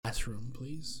bathroom,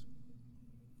 please?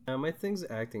 My thing's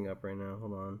acting up right now.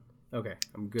 Hold on. Okay,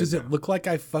 I'm good. Does now. it look like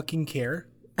I fucking care?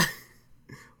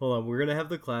 Hold on. We're gonna have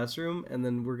the classroom, and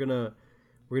then we're gonna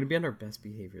be on our best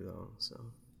behavior though. So.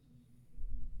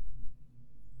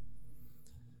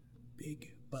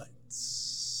 Big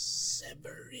butts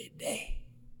every day.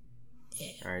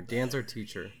 All right, Dan's our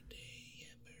teacher.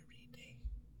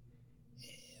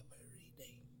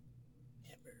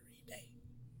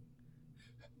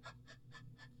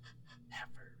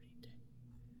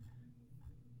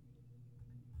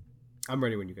 I'm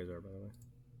ready when you guys are, by the way.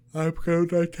 I'm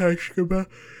gonna text about.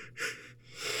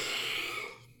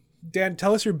 Dan,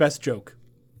 tell us your best joke.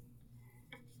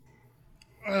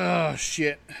 Oh,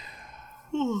 shit.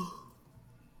 All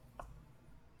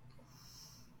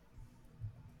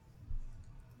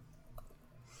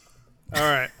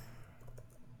right.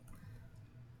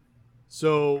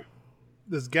 So,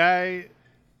 this guy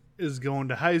is going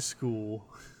to high school,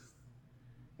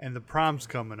 and the prom's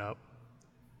coming up.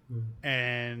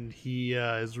 And he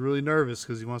is really nervous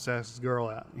because he wants to ask his girl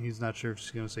out. And he's not sure if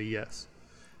she's going to say yes.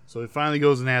 So he finally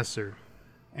goes and asks her.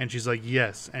 And she's like,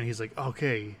 yes. And he's like,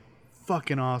 okay,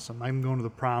 fucking awesome. I'm going to the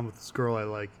prom with this girl I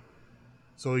like.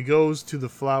 So he goes to the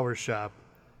flower shop.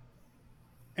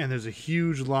 And there's a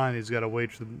huge line he's got to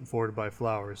wait for to buy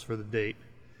flowers for the date.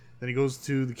 Then he goes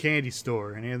to the candy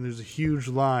store. And there's a huge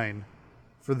line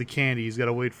for the candy. He's got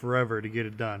to wait forever to get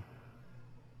it done.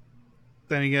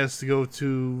 Then he has to go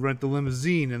to rent the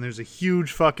limousine, and there's a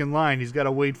huge fucking line. He's got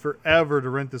to wait forever to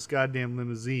rent this goddamn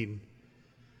limousine.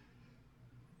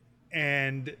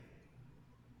 And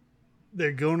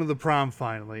they're going to the prom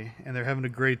finally, and they're having a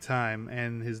great time.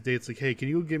 And his date's like, hey, can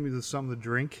you give me something to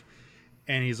drink?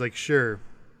 And he's like, sure.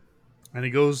 And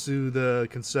he goes to the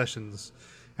concessions,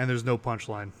 and there's no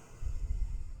punchline.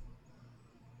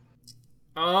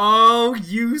 Oh,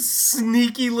 you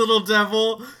sneaky little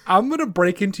devil. I'm going to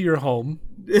break into your home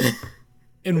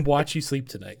and watch you sleep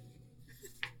tonight.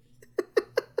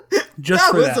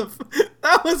 Just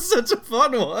That was such a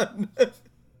fun one.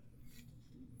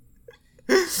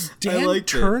 Dan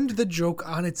turned the joke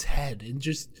on its head and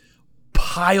just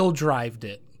pile-drived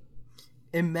it.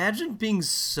 Imagine being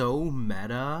so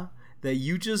meta that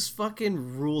you just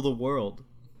fucking rule the world.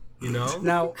 You know?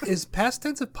 Now, is past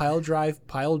tense of pile-drived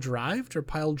or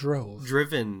pile-drove?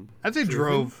 Driven. I'd say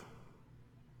drove.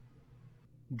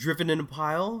 Driven in a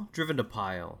pile? Driven to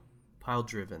pile. Pile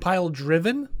driven.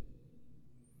 Pile-driven?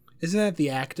 Isn't that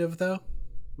the active, though?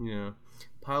 Yeah.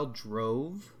 Pile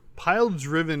drove? Pile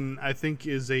driven, I think,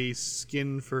 is a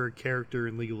skin for a character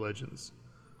in League of Legends.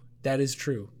 That is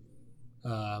true.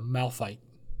 Malphite.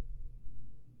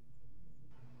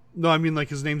 No, I mean, like,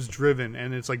 his name's Driven,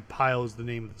 and it's like Pile is the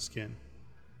name of the skin.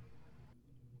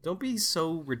 Don't be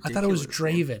so ridiculous. I thought it was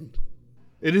Draven.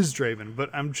 It is Draven, but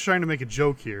I'm trying to make a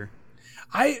joke here.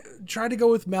 I tried to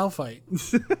go with Malphite.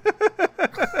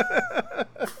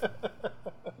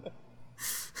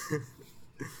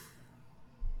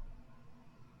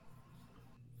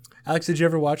 Alex, did you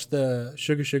ever watch the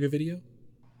Sugar Sugar video?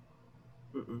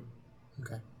 Mm-mm.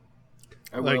 Okay.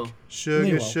 I will. Like,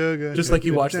 sugar. Just like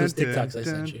you watch those TikToks I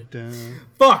sent you.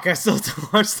 Fuck, I still have to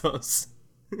watch those.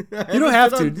 You don't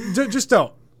have to. Just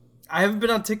don't. I haven't been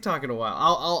on TikTok in a while.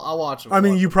 I'll watch them. I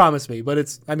mean, you promised me, but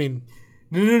it's, I mean...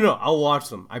 No. I'll watch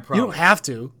them. I promise. You don't have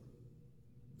to.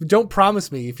 Don't promise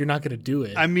me if you're not going to do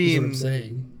it. I mean, is what I'm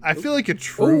saying. I feel like a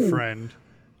true friend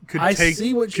could take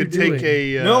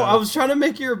a... no, I was trying to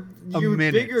make you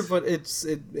minute. bigger, but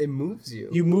it moves you.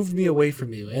 You moved me away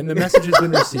from you, and the message has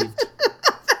been received.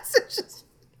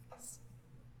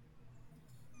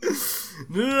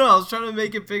 No, I was trying to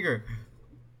make it bigger.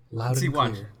 Loud See, and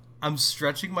watch. clear. I'm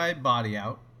stretching my body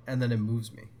out, and then it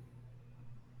moves me.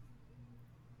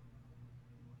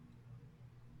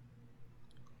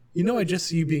 You know I just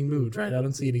see you being moved, right? I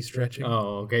don't see any stretching.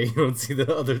 Oh, okay. You don't see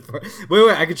the other part. Wait.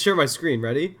 I can share my screen.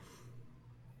 Ready?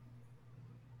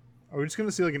 Are we just going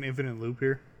to see like an infinite loop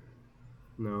here?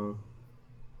 No.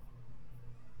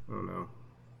 Oh, no.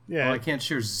 Yeah. Oh, I can't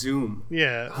share Zoom.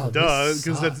 Yeah, Oh, duh, this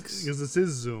because sucks. this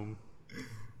is Zoom.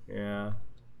 Yeah.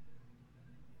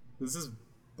 This is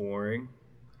boring.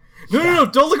 No,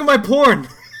 don't look at my porn!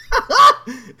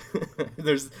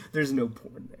 There's no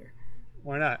porn there.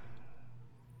 Why not?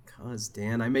 Cause,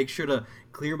 Dan, I make sure to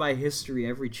clear my history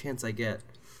every chance I get.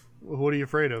 What are you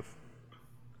afraid of?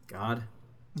 God.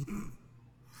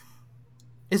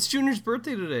 It's Junior's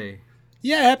birthday today.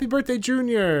 Yeah, happy birthday,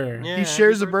 Junior. Yeah, He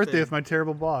shares happy a birthday with my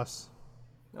terrible boss.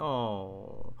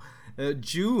 Oh.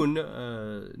 June,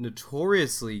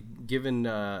 notoriously given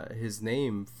his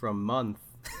name from month.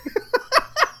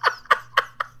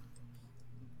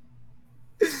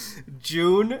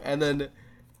 June, and then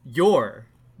You're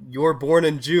born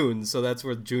in June, so that's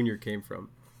where Junior came from.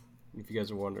 If you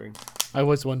guys are wondering. I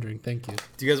was wondering. Thank you.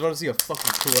 Do you guys want to see a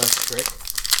fucking cool ass trick?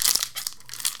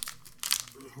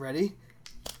 Ready?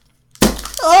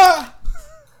 Ah!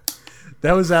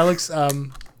 That was Alex.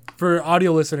 For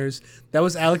audio listeners, that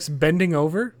was Alex bending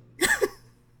over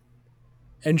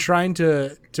and trying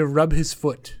to rub his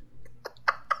foot.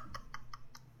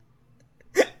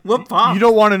 What popped? You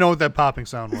don't want to know what that popping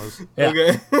sound was. Yeah.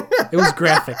 Okay. It was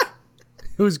graphic.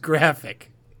 It was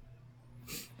graphic.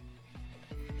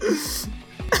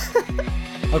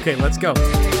 Okay, let's go.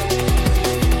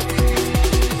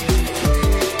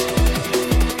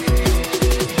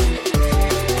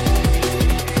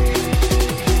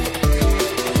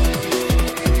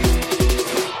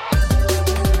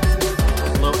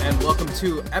 Hello and welcome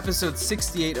to episode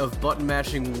 68 of Button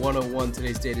Mashing 101.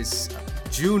 Today's date is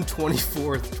June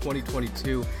 24th,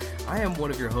 2022. I am one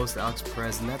of your hosts, Alex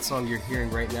Perez, and that song you're hearing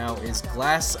right now is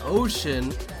Glass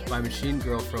Ocean by Machine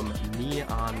Girl from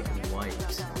Neon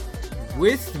White.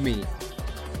 With me,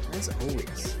 as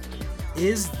always,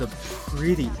 is the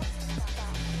pretty,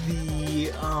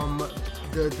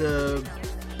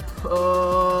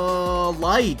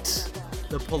 polite,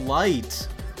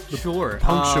 sure,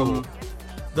 Punctual.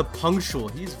 the punctual.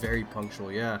 He's very punctual,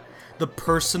 yeah. The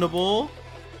personable,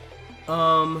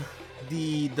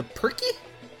 the perky,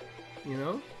 you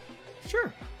know,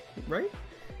 sure, right?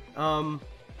 And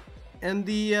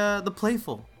the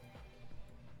playful.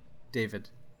 Dave,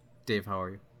 how are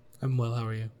you? I'm well. How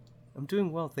are you? I'm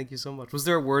doing well, thank you so much. Was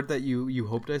there a word that you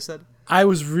hoped I said? I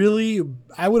would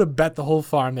have bet the whole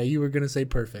farm that you were going to say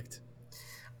perfect.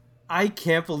 I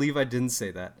can't believe I didn't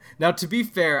say that. Now, to be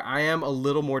fair, I am a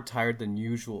little more tired than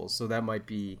usual, so that might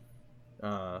be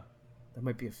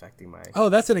affecting my... Oh,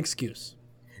 that's an excuse.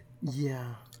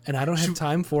 Yeah. And I don't have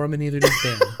time for him, and neither does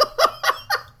Dan.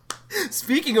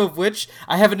 Speaking of which,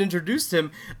 I haven't introduced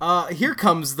him. Here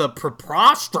comes the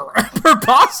preposterous,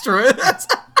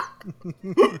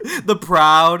 the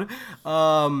proud,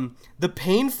 the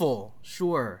painful,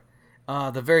 sure,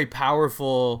 the very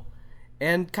powerful,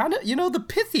 and kind of, the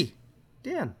pithy.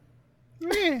 Dan.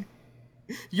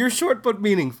 You're short but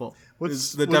meaningful.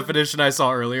 What's the definition I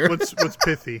saw earlier? What's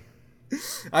pithy?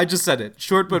 I just said it.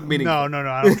 Short but meaningful. No,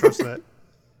 I don't trust that.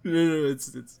 No,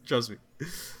 it's trust me.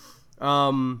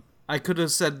 I could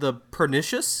have said the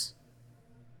pernicious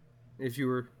if you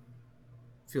were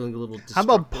feeling a little How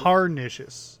about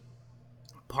pernicious?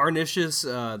 Pernicious,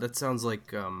 that sounds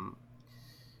like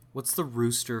what's the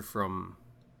rooster from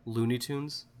Looney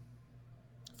Tunes?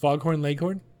 Foghorn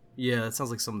Leghorn? Yeah, that sounds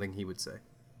like something he would say.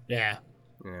 Yeah.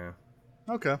 Yeah.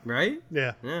 Okay. Right?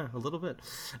 Yeah, a little bit.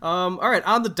 All right,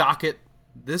 on the docket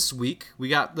this week, we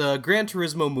got the Gran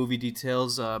Turismo movie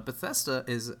details. Bethesda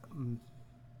is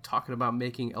talking about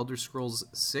making Elder Scrolls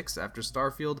 6 after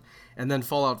Starfield, and then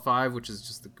Fallout 5, which is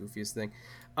just the goofiest thing.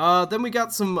 Then we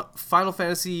got some Final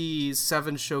Fantasy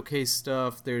VII showcase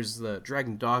stuff. There's the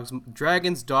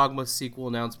Dragon's Dogma sequel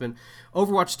announcement,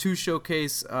 Overwatch 2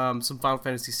 showcase, some Final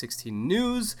Fantasy 16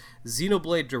 news,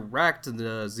 Xenoblade Direct, and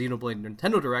the Xenoblade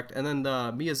Nintendo Direct, and then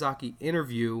the Miyazaki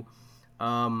interview.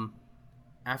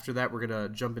 After that, we're going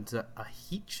to jump into a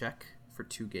heat check for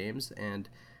 2 games, and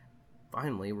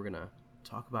finally, we're going to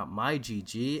talk about my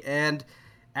GG, and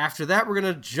after that, we're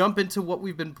going to jump into what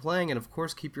we've been playing, and of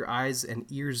course, keep your eyes and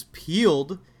ears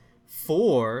peeled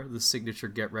for the signature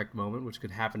Get Wrecked moment, which could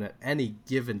happen at any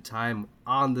given time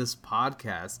on this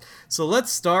podcast. So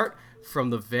let's start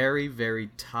from the very, very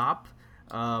top.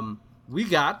 We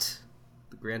got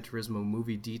the Gran Turismo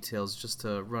movie details just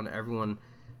to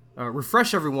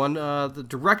refresh everyone. The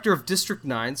director of District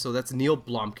 9, so that's Neil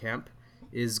Blomkamp,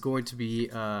 is going to be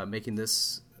making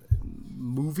this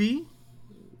movie.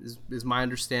 Is my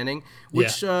understanding,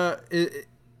 which I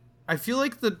feel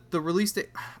like the release date.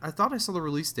 I thought I saw the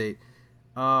release date.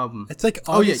 It's like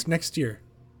August next year.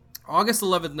 August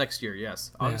 11th next year.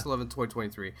 Yes, August 11th,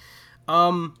 2023.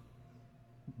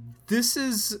 This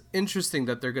is interesting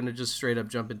that they're gonna just straight up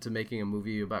jump into making a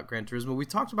movie about Gran Turismo. We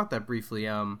talked about that briefly.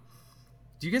 Do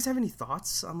you guys have any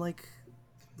thoughts on like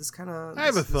this kind of? I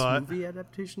have a thought. Movie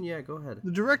adaptation. Yeah, go ahead. The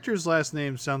director's last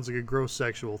name sounds like a gross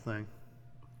sexual thing.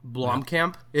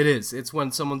 Blomkamp? It is. It's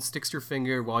when someone sticks your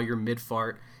finger while you're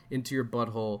mid-fart into your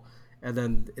butthole, and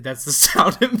then that's the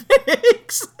sound it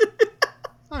makes.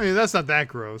 I mean, that's not that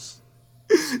gross.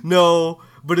 No,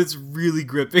 but it's really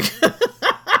gripping.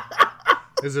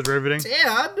 Is it riveting?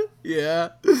 Dad? Yeah.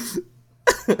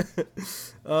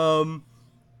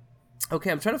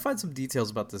 Okay, I'm trying to find some details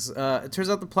about this. It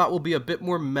turns out the plot will be a bit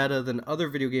more meta than other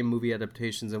video game movie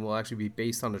adaptations and will actually be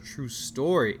based on a true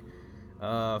story.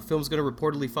 Film's going to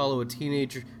reportedly follow a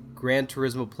teenage Gran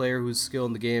Turismo player whose skill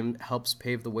in the game helps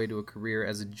pave the way to a career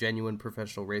as a genuine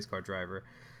professional race car driver.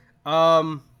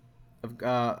 All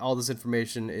this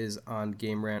information is on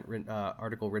Game Rant,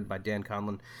 article written by Dan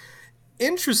Conlon.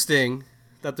 Interesting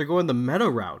that they're going the meta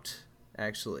route,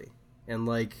 actually, and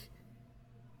like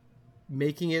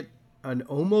making it an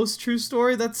almost true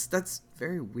story. That's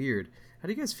very weird. How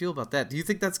do you guys feel about that? Do you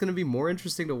think that's going to be more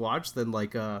interesting to watch than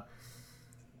like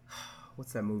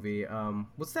what's that movie?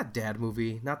 What's that dad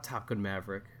movie? Not Top Gun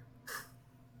Maverick,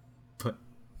 but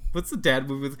what's the dad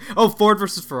movie? Ford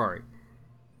versus Ferrari.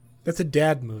 That's a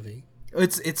dad movie.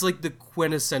 It's like the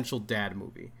quintessential dad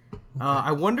movie.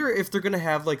 I wonder if they're gonna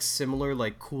have like similar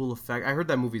like cool effect. I heard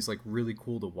that movie's like really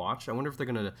cool to watch. I wonder if they're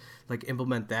gonna like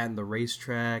implement that in the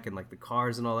racetrack and like the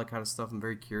cars and all that kind of stuff. I'm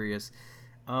very curious.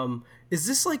 Is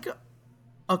this like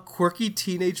a quirky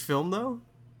teenage film though?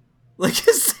 Like,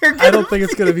 is there? I don't think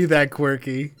it's gonna be that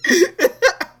quirky.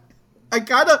 I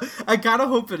gotta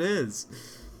hope it is.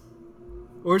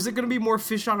 Or is it gonna be more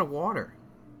fish out of water?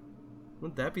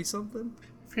 Wouldn't that be something?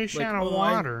 Fish Like, out of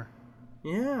water.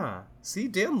 Yeah. See,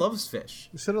 Dan loves fish.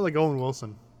 You said it like Owen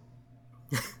Wilson.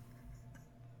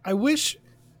 I wish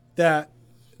that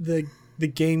the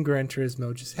game Gran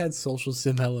Turismo just had social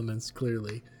sim elements,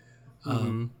 clearly.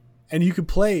 And you could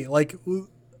play, like, all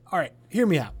right, hear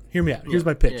me out. Here's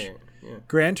my pitch. Yeah.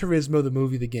 Gran Turismo, the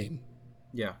movie, the game,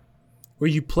 Yeah. where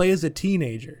you play as a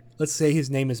teenager. Let's say his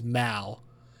name is Mal.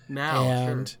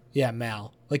 Sure. Yeah,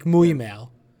 Mal. Like Muy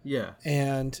Mal. Yeah.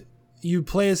 And you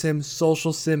play as him,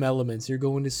 social sim elements. You're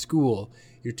going to school.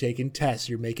 You're taking tests.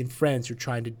 You're making friends. You're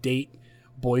trying to date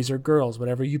boys or girls,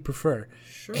 whatever you prefer.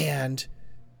 Sure. And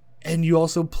you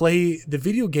also play the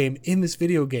video game in this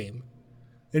video game.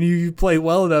 And you play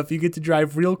well enough, you get to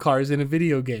drive real cars in a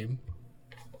video game.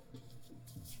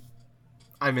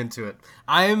 I'm into it.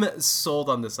 I'm sold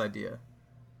on this idea.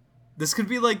 This could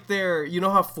be like you know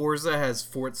how Forza has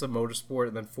Forza Motorsport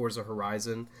and then Forza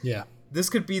Horizon? Yeah. This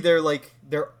could be their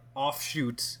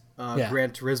offshoot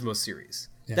Gran Turismo series.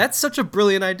 Yeah. That's such a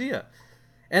brilliant idea.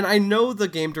 And I know the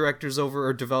game directors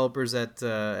or developers at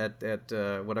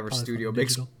whatever studio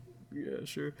makes. Digital. Yeah,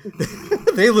 sure.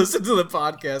 They listen to the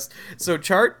podcast. So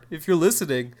Chart, if you're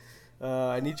listening,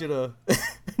 I need you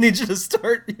to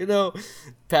start,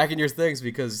 packing your things,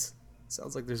 because it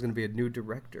sounds like there's going to be a new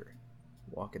director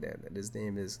walking in, and his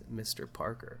name is Mr.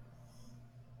 Parker.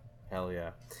 Hell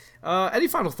yeah. Any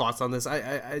final thoughts on this?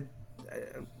 I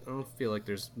don't feel like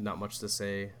there's not much to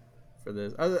say for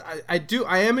this.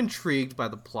 I am intrigued by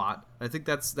the plot. I think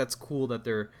that's cool that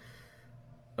they're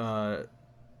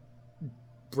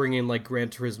bringing like Gran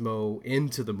Turismo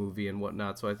into the movie and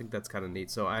whatnot. So I think that's kind of neat.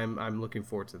 So I'm looking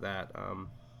forward to that.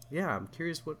 Yeah, I'm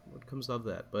curious what comes of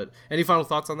that. But any final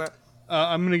thoughts on that?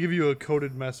 I'm going to give you a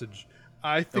coded message.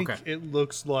 I think Okay. it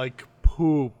looks like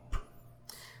poop.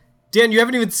 Dan, you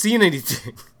haven't even seen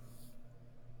anything.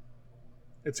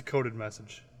 It's a coded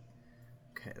message.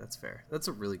 Okay, that's fair. That's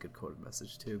a really good coded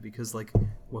message too, because like,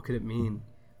 what could it mean?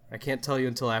 I can't tell you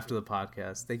until after the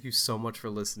podcast. Thank you so much for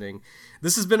listening.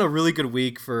 This has been a really good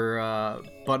week for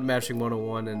Button Mashing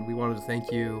 101, and we wanted to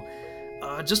thank you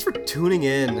just for tuning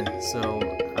in. So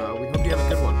we hope you have a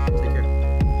good one. Take care.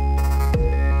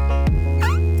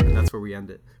 And that's where we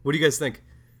end it. What do you guys think?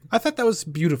 I thought that was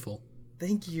beautiful.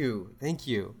 Thank you.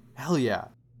 Hell yeah.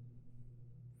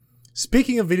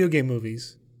 Speaking of video game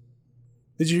movies,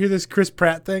 did you hear this Chris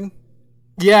Pratt thing?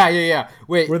 Yeah.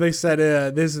 Wait. Where they said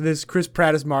this Chris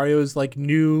Pratt as Mario is like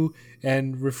new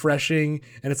and refreshing,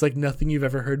 and it's like nothing you've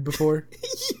ever heard before.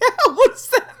 Yeah, what's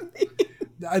that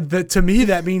mean? To me,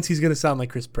 that means he's going to sound like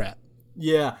Chris Pratt.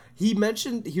 Yeah, he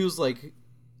mentioned, he was like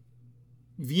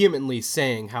vehemently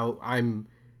saying how I'm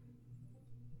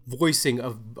voicing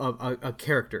a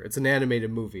character. It's an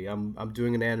animated movie. I'm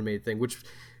doing an animated thing, which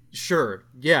sure,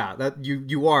 yeah, that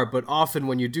you are, but often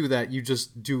when you do that, you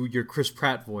just do your Chris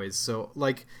Pratt voice. So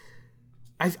like,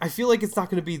 I feel like it's not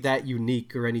going to be that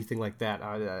unique or anything like that.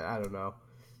 I don't know.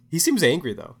 He seems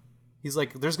angry though. He's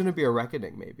like, there's going to be a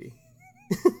reckoning maybe.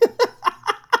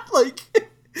 Like,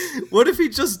 what if he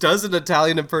just does an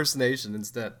Italian impersonation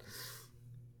instead?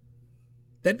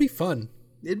 That'd be fun.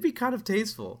 It'd be kind of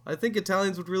tasteful. I think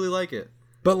Italians would really like it.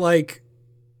 But like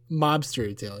mobster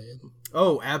Italian.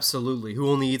 Oh, absolutely. Who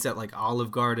only eats at like Olive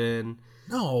Garden.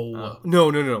 No.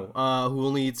 No. Who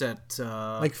only eats at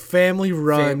like family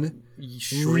run,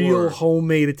 Sure. real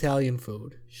homemade Italian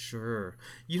food. Sure.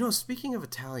 Speaking of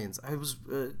Italians, I was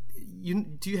have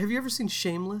you ever seen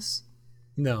Shameless?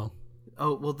 No.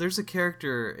 Oh, well, there's a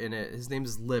character in it. His name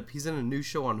is Lip. He's in a new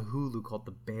show on Hulu called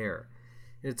The Bear.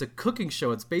 And it's a cooking show.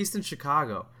 It's based in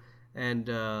Chicago. And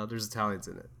there's Italians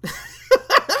in it.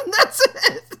 And that's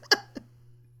it.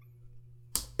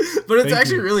 but it's Thank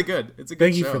actually you. really good. It's a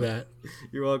good Thank show. you for that.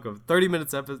 You're welcome. 30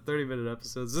 minute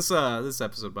episodes. This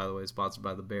episode, by the way, is sponsored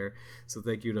by The Bear. So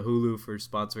thank you to Hulu for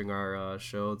sponsoring our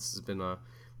show. This has been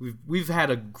we've had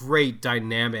a great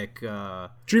dynamic.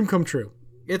 Dream come true.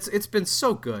 It's been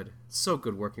so good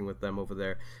working with them over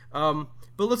there. But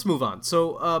let's move on.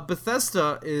 So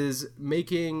Bethesda is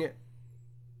making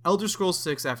Elder Scrolls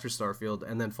 6 after Starfield,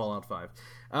 and then Fallout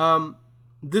 5.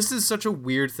 This is such a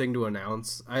weird thing to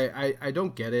announce. I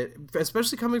don't get it,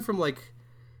 especially coming from like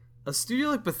a studio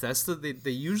like Bethesda. They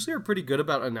usually are pretty good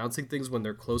about announcing things when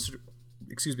they're closer.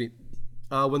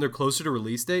 When they're closer to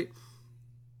release date.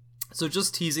 So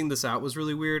just teasing this out was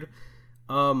really weird.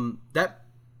 That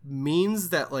means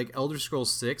that like Elder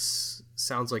Scrolls 6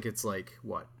 sounds like it's like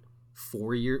what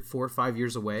 4 or 5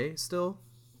 years away still.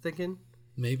 Thinking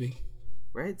Maybe.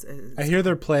 Right? I hear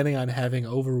they're planning on having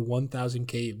over 1,000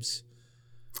 caves.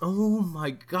 Oh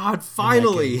my god,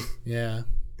 finally! Yeah.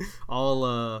 All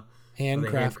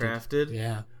handcrafted.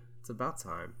 Yeah. It's about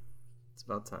time.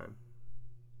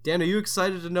 Dan, are you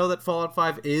excited to know that Fallout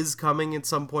 5 is coming at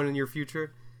some point in your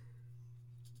future?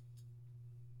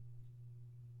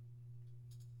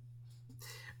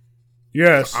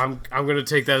 Yes. I'm gonna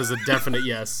take that as a definite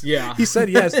yes. Yeah. He said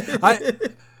yes.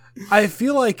 I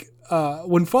feel like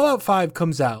when Fallout 5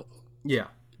 comes out, Yeah.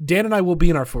 Dan and I will be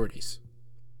in our 40s.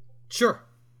 Sure.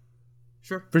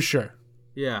 For sure.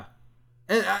 Yeah.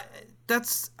 And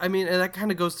that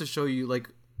kind of goes to show you, like,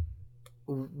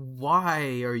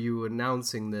 why are you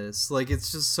announcing this? Like,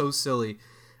 it's just so silly.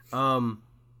 I'm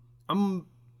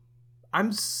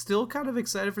still kind of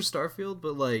excited for Starfield,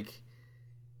 but, like,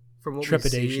 from what we've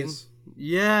seen...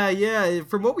 Yeah.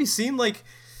 From what we've seen, like,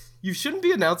 you shouldn't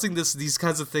be announcing these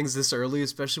kinds of things this early,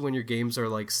 especially when your games are,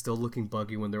 like, still looking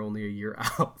buggy when they're only a year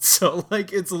out. So,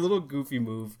 like, it's a little goofy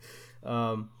move.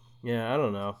 Yeah, I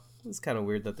don't know. It's kind of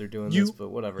weird that they're doing this, but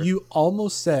whatever. You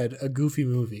almost said a goofy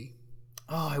movie.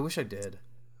 Oh, I wish I did.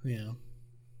 Yeah.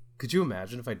 Could you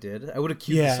imagine if I did? I would have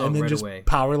queued the song and then right just away.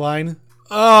 Powerline.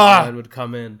 Powerline would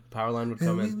come in.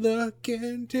 We look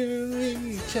into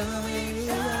each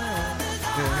other.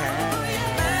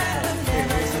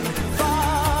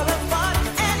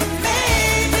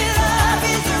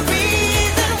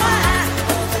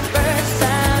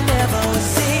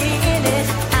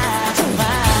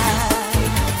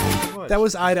 That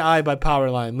was Eye to Eye by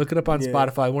Powerline. Look it up on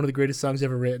Spotify. One of the greatest songs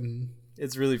ever written.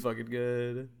 It's really fucking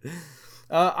good.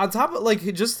 On top of, like,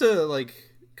 just to, like,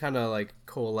 kind of, like,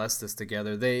 coalesce this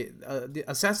together, the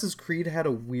Assassin's Creed had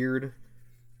a weird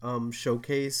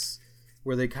showcase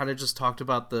where they kind of just talked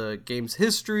about the game's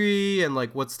history and,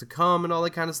 like, what's to come and all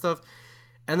that kind of stuff.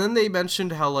 And then they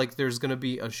mentioned how, like, there's going to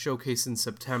be a showcase in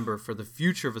September for the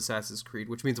future of Assassin's Creed,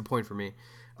 which means a point for me.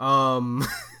 Not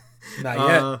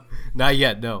yet. Not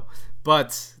yet, no.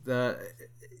 But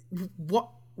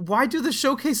why do the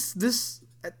showcase this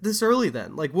early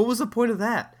then? Like, what was the point of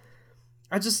that?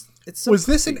 It's so was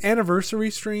this an anniversary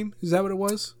stream? Is that what it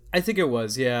was? I think it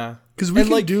was, yeah. Because we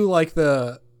can do like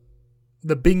the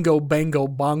bingo bango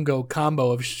bongo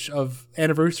combo of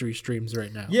anniversary streams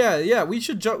right now. Yeah, we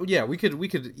should jump. Yeah, we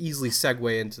could easily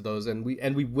segue into those, and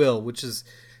we will, which is,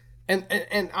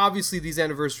 and obviously these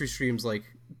anniversary streams, like,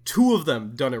 2 of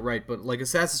them done it right, but like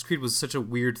Assassin's Creed was such a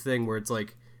weird thing where it's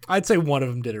like, I'd say one of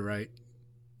them did it right.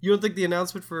 You don't think the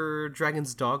announcement for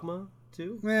Dragon's Dogma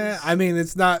too? I mean,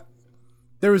 it's not.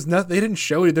 There was nothing. They didn't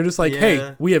show it. They're just like,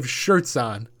 hey, we have shirts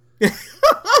on.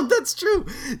 That's true.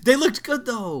 They looked good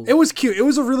though. It was cute. It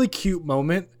was a really cute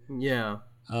moment. Yeah.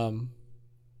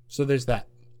 So there's that.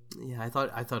 Yeah, I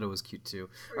thought it was cute too.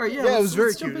 All right, it was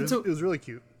very cute. It was really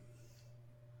cute.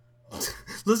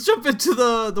 Let's jump into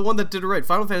the one that did it right.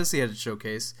 Final Fantasy had a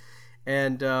showcase,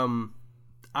 and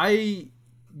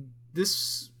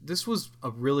this was a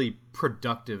really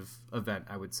productive event,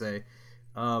 I would say.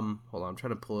 Hold on, I'm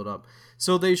trying to pull it up.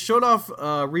 So they showed off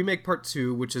Remake Part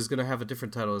 2, which is going to have a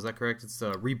different title. Is that correct? It's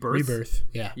Rebirth? Rebirth,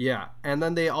 yeah. Yeah, and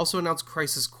then they also announced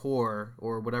Crisis Core,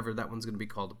 or whatever that one's going to be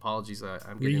called. Apologies,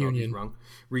 I'm getting all these wrong.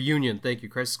 Reunion, thank you.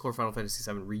 Crisis Core Final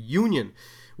Fantasy VII Reunion,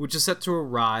 which is set to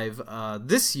arrive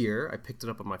this year. I picked it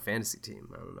up on my fantasy team.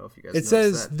 I don't know if you guys It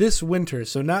says this winter,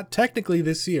 so not technically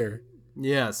this year.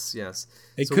 Yes.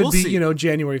 It could be,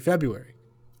 January, February.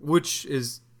 Which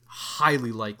is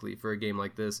highly likely for a game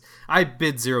like this. I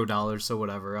bid $0, so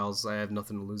whatever else. I have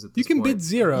nothing to lose at this point. You can bid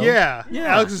 0. Yeah.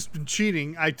 Alex has been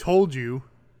cheating. I told you.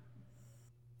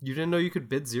 You didn't know you could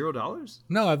bid $0?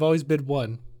 No, I've always bid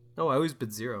 1. No, I always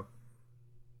bid 0.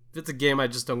 If it's a game I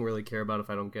just don't really care about, if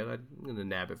I don't get it, I'm gonna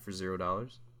nab it for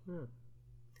 $0. Yeah.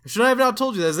 Should I have not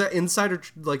told you that? Is that insider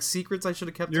secrets I should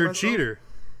have kept? You're to myself? a cheater.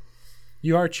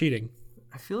 You are cheating.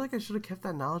 I feel like I should have kept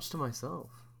that knowledge to myself.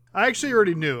 I actually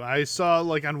already knew. I saw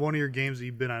like on one of your games that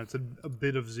you've been on, it's a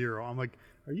bit of zero. I'm like,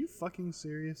 are you fucking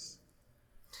serious?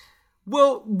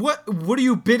 Well, what are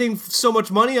you bidding so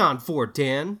much money on for,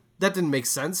 Dan? That didn't make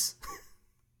sense.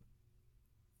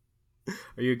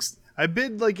 Are you? I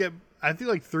bid like I think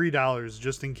like $3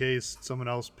 just in case someone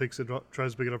else picks it up,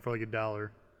 tries to pick it up for like $1.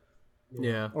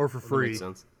 Yeah. Or for that free. makes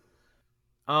sense.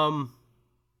 Dan,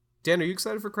 are you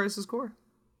excited for Crisis Core?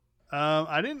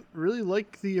 I didn't really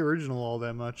like the original all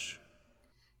that much.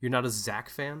 You're not a Zack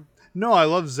fan? No, I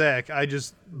love Zack. I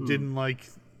just didn't like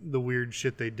the weird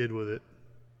shit they did with it.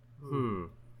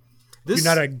 This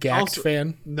You're not a Gact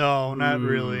fan? No, not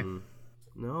really.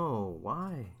 No,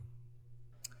 why?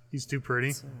 He's too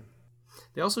pretty.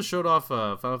 They also showed off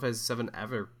Final Fantasy VII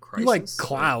Ever Crisis. You like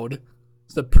Cloud.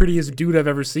 It's the prettiest dude I've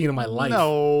ever seen in my life.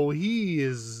 No, he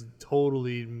is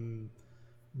totally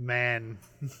man.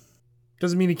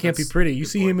 Doesn't mean he can't be pretty. You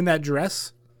see him in that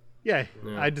dress? Yeah,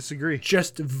 I disagree.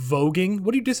 Just voguing?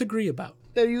 What do you disagree about?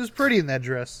 That he was pretty in that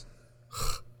dress.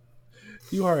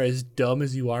 You are as dumb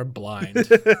as you are blind.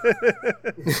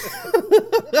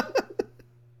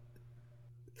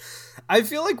 I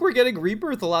feel like we're getting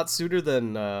Rebirth a lot sooner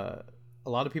than a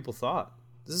lot of people thought.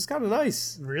 This is kind of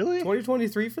nice. Really?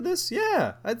 2023 for this?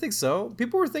 Yeah, I think so.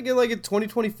 People were thinking like in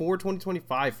 2024,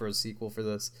 2025 for a sequel for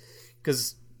this.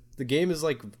 Because the game is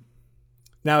like...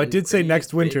 Now, it did say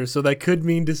next winter, so that could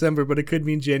mean December, but it could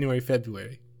mean January,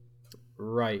 February.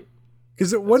 Right.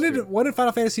 Because when did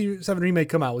Final Fantasy VII Remake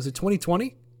come out? Was it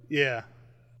 2020? Yeah.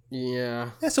 Yeah.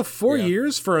 Yeah, so 4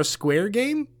 years for a Square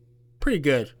game? Pretty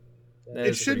good.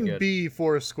 It shouldn't be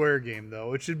for a Square game,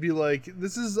 though. It should be like,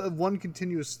 this is a one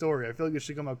continuous story. I feel like it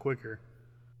should come out quicker.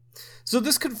 So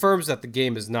this confirms that the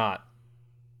game is not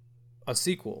a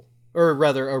sequel, or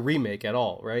rather a remake at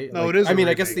all, right? No, like, it is. I mean,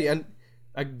 I guess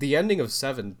the ending of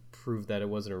 7 proved that it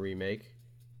wasn't a remake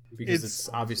because it's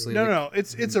obviously no.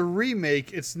 It's a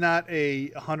remake. It's not a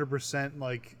 100%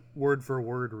 like word for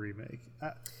word remake.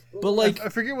 But like I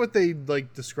forget what they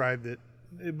like described it,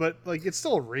 but like it's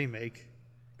still a remake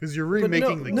because you're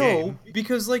remaking the game. No,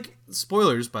 because like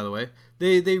spoilers, by the way,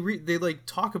 they like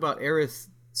talk about Aerith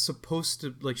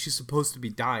she's supposed to be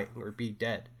dying or be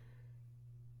dead,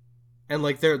 and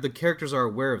like the characters are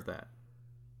aware of that.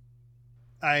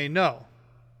 I know,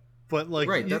 but like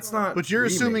right, that's not. But you're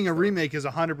assuming a though. remake is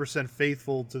 100%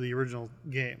 faithful to the original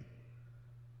game.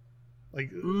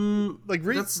 Remake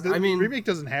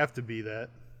doesn't have to be that.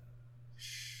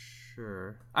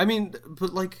 Sure. I mean,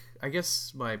 but like, I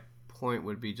guess my point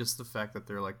would be just the fact that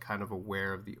they're like kind of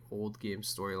aware of the old game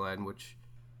storyline, which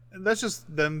And that's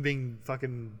just them being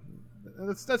fucking.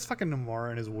 That's fucking Nomura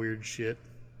and his weird shit.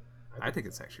 I think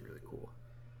it's actually really cool.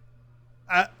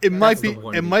 It might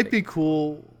be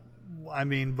cool. I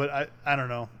mean, but I don't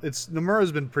know.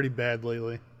 Nomura's been pretty bad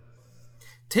lately.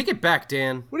 Take it back,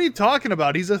 Dan. What are you talking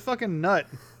about? He's a fucking nut.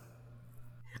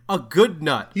 A good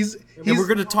nut. And we're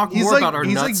going to talk more about our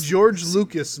nuts. nuts. He's like George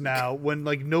Lucas now, when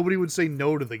like nobody would say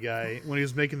no to the guy when he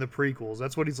was making the prequels.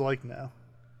 That's what he's like now.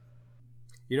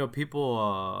 You know,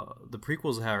 people, the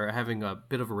prequels are having a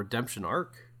bit of a redemption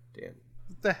arc, Dan.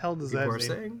 What the hell does that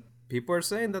mean? People are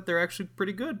saying that they're actually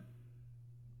pretty good.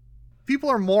 People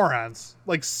are morons,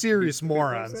 like serious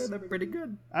morons. They're pretty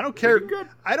good. I don't care.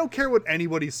 I don't care what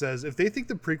anybody says. If they think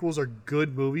the prequels are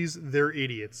good movies, they're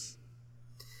idiots.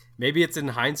 Maybe it's in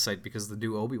hindsight because of the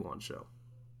new Obi-Wan show.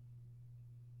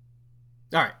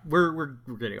 All right, we're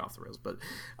getting off the rails, but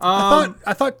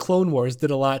I thought Clone Wars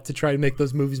did a lot to try to make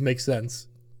those movies make sense.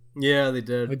 Yeah, they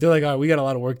did. Like they're like, all right, we got a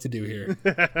lot of work to do here.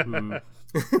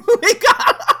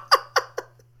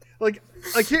 Like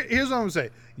here's what I'm gonna say.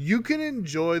 You can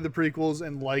enjoy the prequels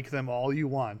and like them all you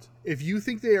want. If you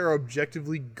think they are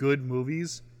objectively good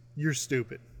movies, you're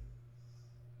stupid.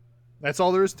 That's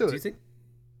all there is to it.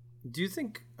 Do you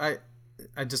think I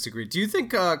disagree. Do you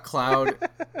think Cloud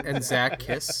and Zack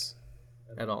kiss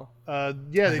at all?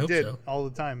 Yeah, they did so. all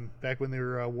the time back when they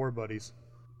were war buddies.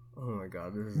 Oh my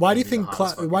god! Why do you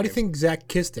think Zack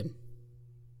kissed him?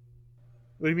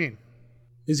 What do you mean?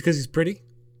 Is it because he's pretty?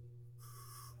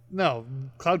 No,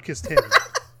 Cloud kissed him.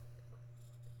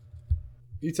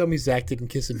 You tell me Zack didn't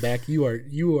kiss him back.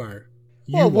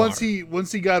 Once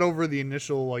he got over the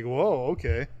initial like, whoa,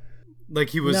 okay. Like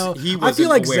he was. No, he I feel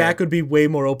like aware. Zack would be way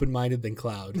more open-minded than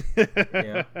Cloud.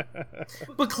 Yeah,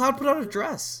 but Cloud put on a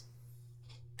dress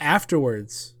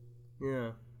Afterwards.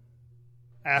 Yeah.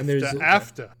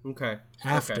 After. Okay.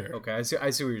 After. Okay. I see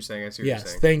what you're saying.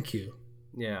 Yes, thank you.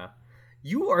 Yeah.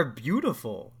 You are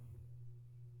beautiful.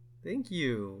 Thank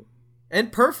you.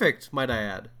 And perfect, might I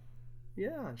add.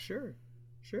 Yeah, sure.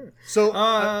 So,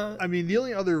 I mean, the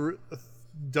only other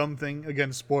dumb thing.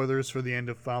 Again, spoilers for the end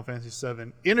of Final Fantasy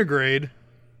VII. Intergrade.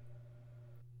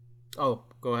 Oh,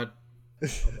 go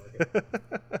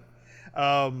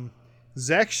ahead.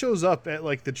 Zack shows up at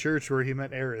like the church where he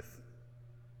met Aerith.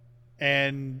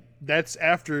 And that's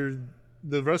after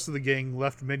the rest of the gang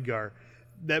left Midgar.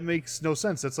 That makes no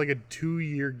sense. That's like a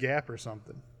 2-year gap or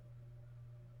something.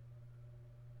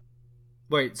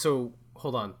 Wait, so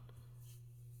hold on.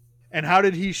 And how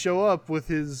did he show up with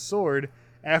his sword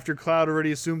after Cloud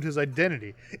already assumed his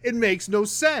identity? It makes no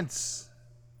sense.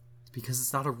 Because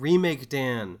it's not a remake,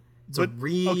 Dan. It's a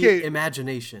Okay.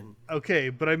 reimagination. Okay,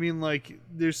 but I mean, like,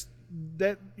 there's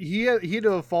that he had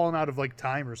to have fallen out of like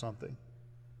time or something,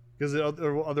 because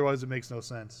otherwise it makes no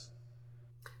sense.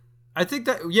 I think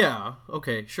that, yeah,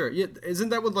 okay, sure. Yeah, isn't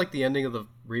that what like the ending of the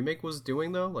remake was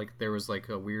doing though? Like there was like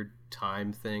a weird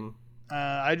time thing.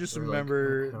 I just Or, like,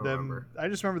 remember I don't them. remember. I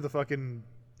just remember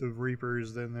the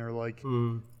Reapers. Then they're like,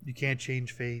 you can't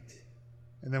change fate,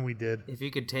 and then we did. If you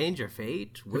could change your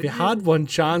fate, If would you you? had one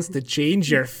chance to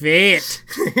change your fate,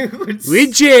 They would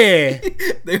would you?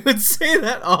 They would say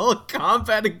that all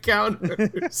combat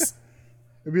encounters.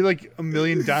 It'd be like a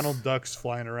million Donald Ducks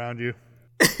flying around you.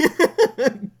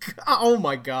 Oh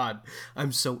my god,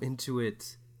 I'm so into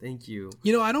it. Thank you.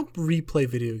 You know, I don't replay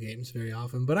video games very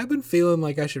often, but I've been feeling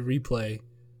like I should replay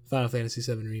Final Fantasy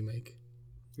VII Remake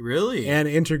Really? and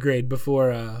Intergrade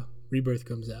before Rebirth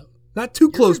comes out. Not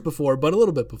too close before, but a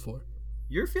little bit before.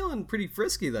 You're feeling pretty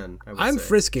frisky then. I'm say.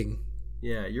 frisking.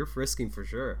 Yeah, you're frisking for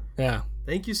sure. Yeah.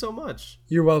 Thank you so much.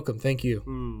 You're welcome. Thank you.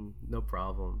 No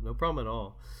problem. No problem at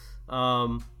all.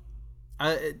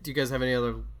 Do you guys have any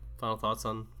other final thoughts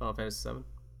on Final Fantasy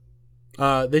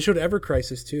VII? They showed Ever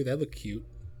Crisis too. That looked cute.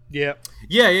 Yeah.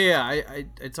 Yeah.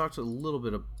 I talked a little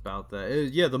bit about that.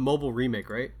 Yeah, the mobile remake,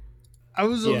 right? I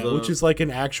was Yeah, which is like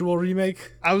an actual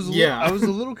remake. I was a Yeah.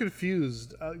 little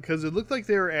confused because it looked like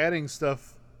they were adding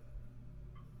stuff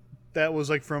that was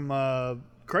like from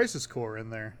Crisis Core in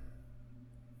there.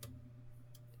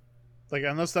 Like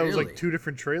unless that was Really? like 2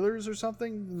 different trailers or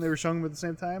something, and they were showing them at the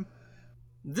same time.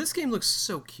 This game looks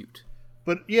so cute.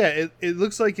 But yeah, it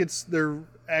looks like they're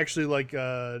actually like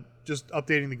just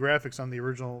updating the graphics on the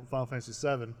original Final Fantasy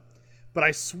VII. But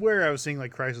I swear I was seeing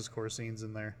like Crisis Core scenes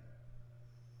in there.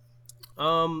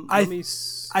 Let me.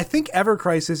 I think Ever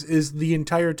Crisis is the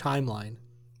entire timeline.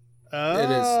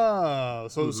 Oh,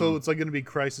 so it's like going to be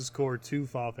Crisis Core 2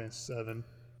 Final Fantasy VII.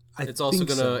 It's also think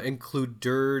going so. to include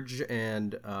Dirge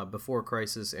and Before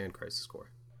Crisis and Crisis Core.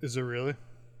 Is it really?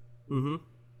 Mm-hmm.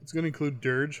 It's going to include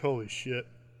Dirge? Holy shit.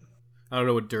 I don't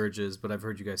know what Dirge is, but I've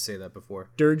heard you guys say that before.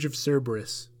 Dirge of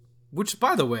Cerberus. Which,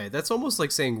 by the way, that's almost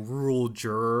like saying rural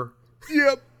juror.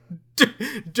 Yep.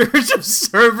 Dirge of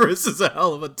Cerberus is a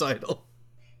hell of a title.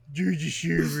 Dirge of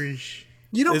Cerberus.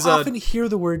 You don't Is, often hear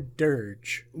the word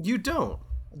dirge. You don't.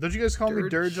 Don't you guys call me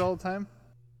Dirge. Dirge all the time?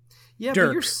 Yeah, Dirk.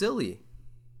 but you're silly.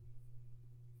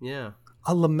 Yeah.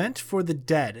 A lament for the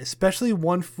dead, especially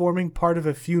one forming part of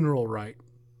a funeral rite.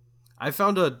 I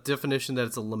found a definition that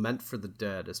it's a lament for the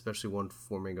dead, especially one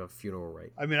forming a funeral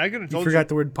rite. I mean, I could have You told forgot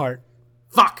the word part.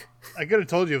 Fuck! I could have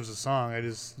told you it was a song. I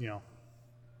just,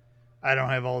 I don't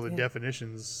have all the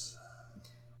definitions.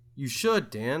 You should,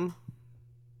 Dan.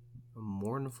 A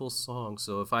mournful song.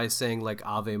 So if I sang like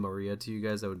Ave Maria to you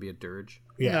guys, that would be a dirge.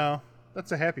 Yeah. No,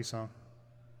 that's a happy song.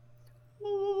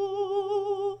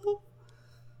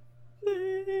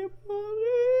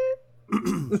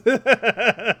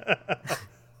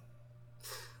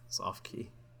 It's off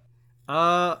key.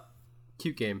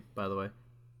 Cute game, by the way.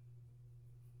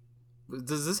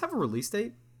 Does this have a release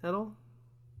date at all?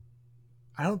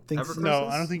 I don't think Ever so. No,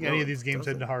 Crisis? I don't think any No, of these games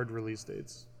doesn't. had hard release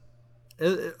dates.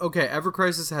 Okay, Ever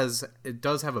Crisis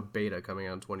does have a beta coming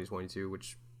out in 2022,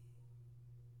 which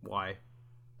why?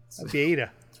 A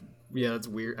beta. Yeah, that's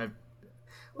weird.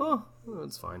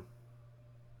 It's fine.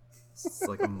 It's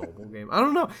like a mobile game. I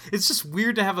don't know. It's just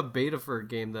weird to have a beta for a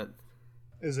game that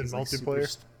Is it is like super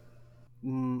multiplayer?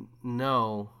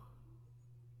 no.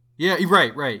 Yeah,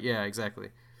 right. Yeah, exactly.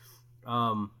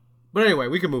 But anyway,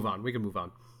 we can move on.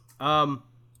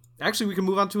 Actually, we can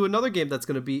move on to another game that's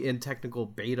going to be in technical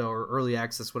beta or early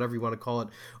access, whatever you want to call it.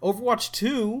 Overwatch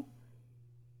 2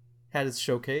 had its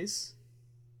showcase.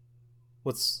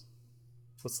 Let's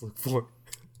look for.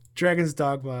 Dragon's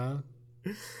Dogma.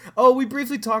 Oh, we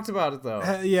briefly talked about it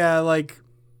though. Yeah, like.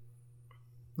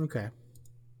 Okay.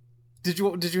 Did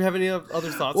you have any other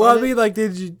thoughts? Well, on I mean, it? like,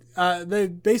 did you? They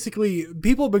basically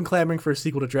people have been clamoring for a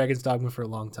sequel to Dragon's Dogma for a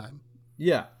long time.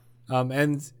 Yeah.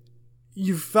 And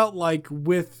you felt like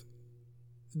with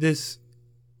this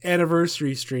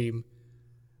anniversary stream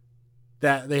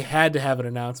that they had to have an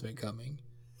announcement coming.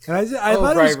 And I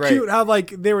thought it was right. cute how like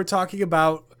they were talking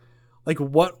about like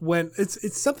what went.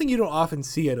 It's something you don't often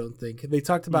see. I don't think they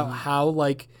talked about how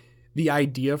like the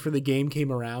idea for the game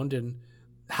came around and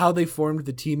how they formed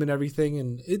the team and everything,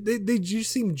 and they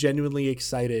just seem genuinely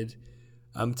excited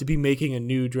to be making a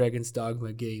new Dragon's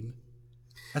Dogma game.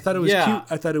 I thought it was cute.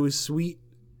 I thought it was sweet.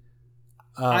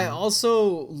 I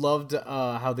also loved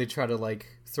how they try to like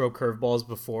throw curveballs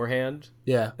beforehand.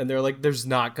 Yeah. And they're like, there's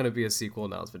not going to be a sequel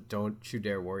announcement. Don't you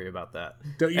dare worry about that.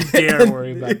 Don't you dare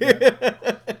worry about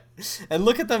that. And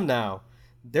look at them now.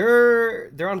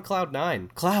 They're on Cloud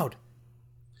 9. Cloud.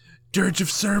 Dirge of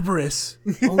Cerberus.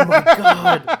 Oh my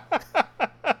god.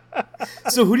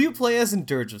 So who do you play as in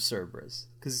Dirge of Cerberus?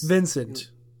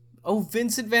 Vincent. Oh,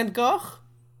 Vincent van Gogh?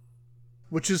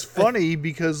 Which is funny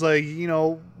because, like, you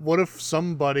know, what if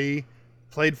somebody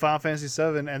played Final Fantasy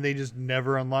VII and they just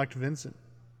never unlocked Vincent?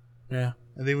 Yeah.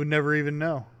 And they would never even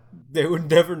know. They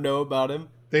would never know about him.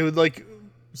 They would, like,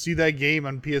 see that game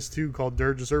on PS2 called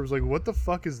Dirge of Cerberus, like, what the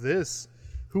fuck is this?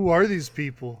 Who are these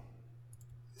people?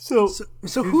 So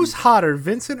who's hotter,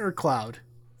 Vincent or Cloud?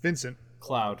 Vincent.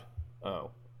 Cloud.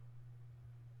 Oh.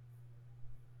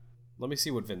 Let me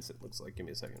see what Vincent looks like. Give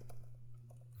me a second.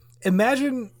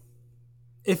 Imagine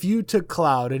if you took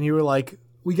Cloud and you were like,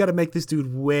 we got to make this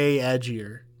dude way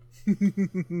edgier.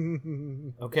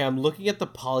 Okay, I'm looking at the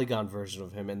polygon version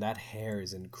of him, and that hair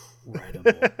is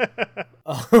incredible.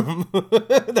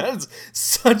 That's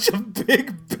such a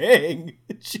big bang.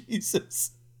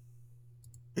 Jesus.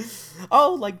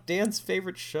 Oh, like Dan's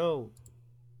favorite show.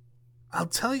 I'll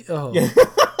tell you.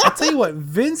 I'll tell you what.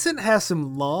 Vincent has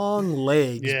some long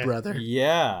legs, brother.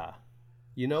 Yeah.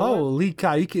 You know Holy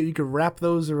cow! You could wrap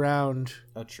those around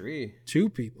a tree. 2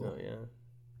 people. Oh yeah.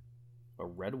 A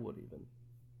redwood even.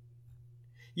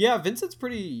 Yeah, Vincent's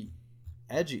pretty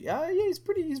edgy. Yeah, he's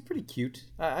pretty cute.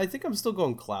 I think I'm still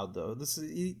going Cloud though. This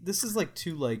is like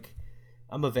too like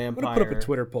I'm a vampire. I'm gonna put up a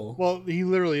Twitter poll. Well, he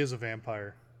literally is a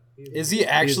vampire. Is he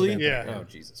actually? Yeah. Oh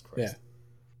Jesus Christ.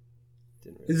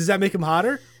 Yeah. Does that make him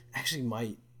hotter? Actually,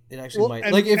 might. It actually might.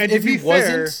 And, like if he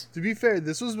fair, wasn't. to be fair,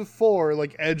 this was before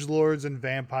like edgelords and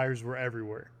vampires were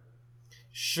everywhere.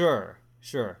 Sure.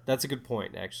 That's a good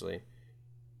point, actually.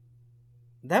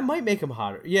 That might make him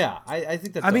hotter. Yeah, I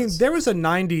think that. I mean, there was a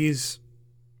 '90s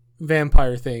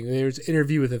vampire thing. There's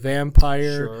Interview with a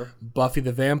Vampire, Sure. Buffy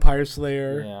the Vampire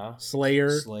Slayer, Yeah.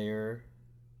 Slayer.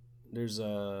 There's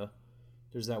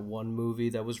that one movie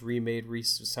that was remade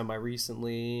semi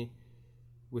recently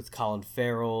with Colin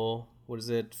Farrell. What is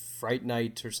it? Fright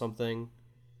Night or something.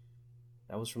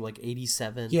 That was from like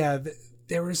 '87. Yeah,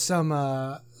 there was some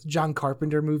John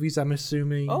Carpenter movies, I'm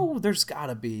assuming. Oh, there's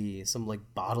gotta be some like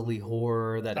bodily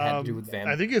horror that had to do with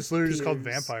vampires. I think it's literally just called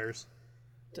Vampires.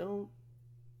 Don't.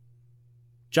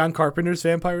 John Carpenter's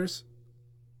Vampires?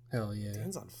 Hell yeah.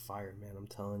 Dan's on fire, man. I'm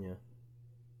telling you.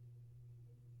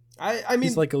 I mean,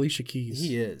 he's like Alicia Keys.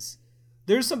 He is.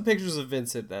 There's some pictures of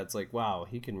Vincent that's like, wow,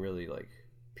 he can really like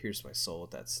pierce my soul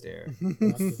with that stare.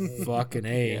 Fucking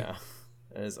A. Yeah,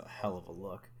 that is a hell of a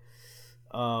look.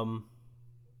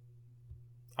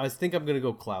 I think I'm gonna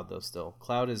go Cloud though. Still,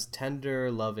 Cloud is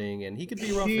tender, loving, and he could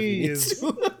be rough if he needs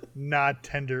to. Not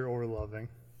tender or loving.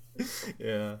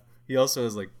 Yeah, he also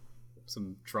has like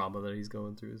some trauma that he's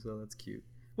going through, so that's cute.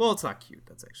 Well, it's not cute.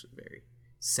 That's actually very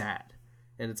sad,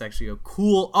 and it's actually a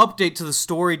cool update to the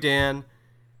story, Dan.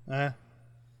 Hi.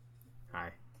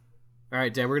 All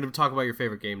right, Dan, we're going to talk about your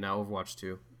favorite game now, Overwatch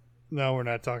 2. No, we're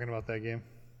not talking about that game.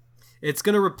 It's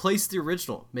going to replace the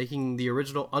original, making the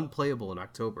original unplayable in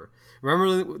October.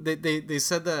 Remember, they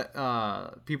said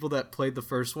that people that played the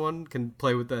first one can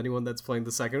play with anyone that's playing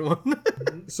the second one?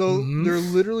 So they're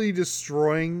literally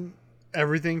destroying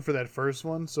everything for that first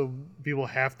one, so people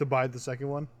have to buy the second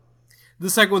one? The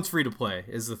second one's free to play,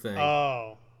 is the thing.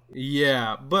 Oh.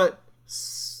 Yeah, but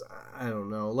I don't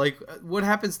know. Like, what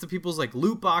happens to people's like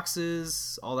loot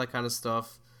boxes, all that kind of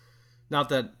stuff? Not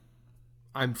that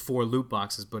I'm for loot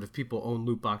boxes, but if people own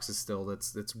loot boxes still,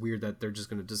 that's weird that they're just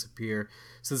going to disappear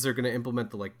since they're going to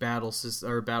implement the like battle system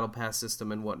or battle pass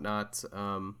system and whatnot.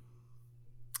 I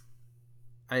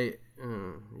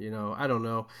don't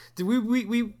know. Did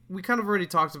we kind of already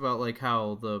talked about like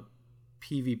how the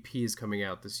PvP is coming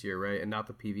out this year, right, and not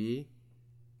the PvE?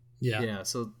 Yeah,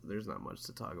 so there's not much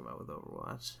to talk about with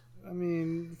Overwatch. I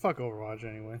mean, fuck Overwatch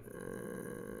anyway.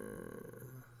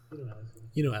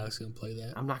 You know Alex gonna play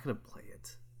that. I'm not gonna play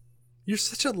it. You're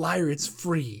such a liar. It's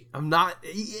free. I'm not.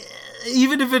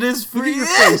 Even if it is free.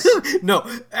 No,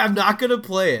 I'm not gonna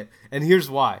play it. And here's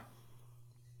why.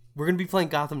 We're gonna be playing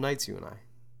Gotham Knights, you and I.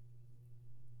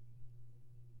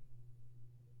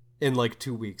 in like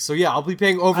 2 weeks. So yeah, I'll be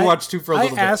playing Overwatch 2 for a little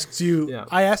bit.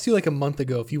 I asked you like a month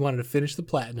ago if you wanted to finish the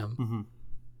platinum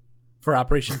for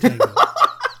Operation Tango.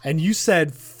 And you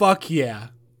said, fuck yeah.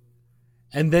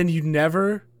 And then you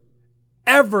never,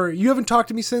 ever, you haven't talked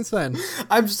to me since then.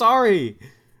 I'm sorry.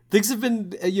 Things have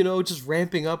been, just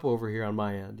ramping up over here on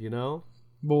my end, But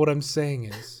what I'm saying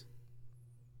is,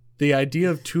 the idea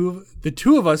of the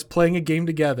two of us playing a game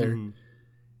together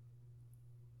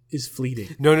is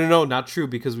fleeting. No, not true,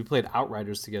 because we played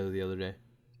Outriders together the other day.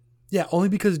 Yeah, only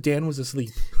because Dan was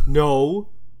asleep. No.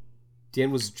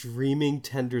 Dan was dreaming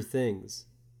tender things.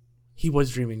 He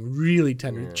was dreaming really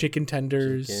tender. Yeah. Chicken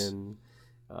tenders. Chicken,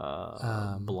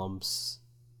 Blumps.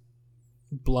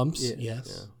 Blumps,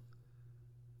 yes.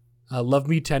 Yeah. Love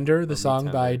Me Tender, the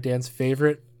song by Dan's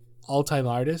favorite all-time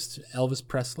artist, Elvis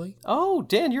Presley. Oh,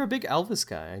 Dan, you're a big Elvis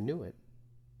guy. I knew it.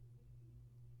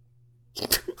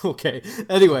 Okay.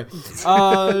 Anyway,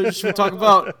 should we talk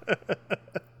about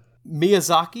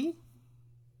Miyazaki?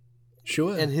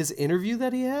 Sure. And his interview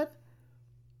that he had?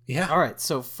 Yeah. All right.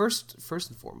 So first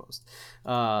and foremost,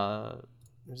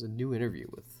 there's a new interview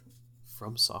with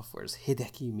From Software's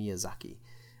Hideki Miyazaki.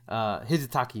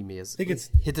 Hidetaka Miyazaki. I think it's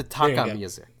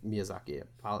Hidetaka Miyazaki. I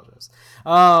apologize.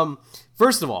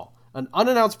 First of all, an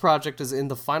unannounced project is in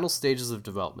the final stages of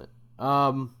development. A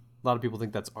lot of people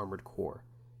think that's Armored Core.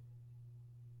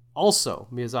 Also,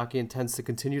 Miyazaki intends to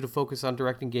continue to focus on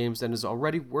directing games and is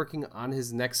already working on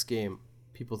his next game.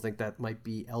 People think that might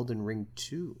be Elden Ring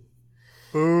 2.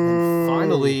 And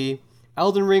finally,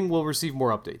 Elden Ring will receive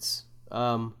more updates.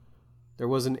 There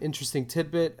was an interesting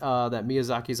tidbit that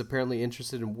Miyazaki is apparently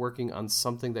interested in working on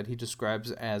something that he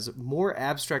describes as more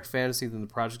abstract fantasy than the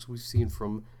projects we've seen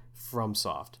from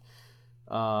FromSoft.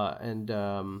 And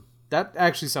that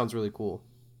actually sounds really cool.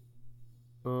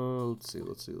 Let's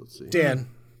see. Dan,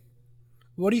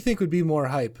 what do you think would be more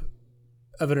hype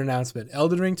of an announcement?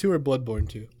 Elden Ring 2 or Bloodborne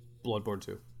 2? Bloodborne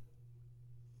 2.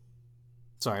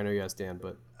 Sorry, I know you asked Dan,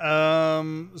 but...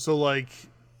 So, like,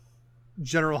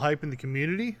 general hype in the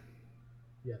community?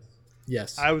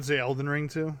 Yes. I would say Elden Ring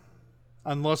 2.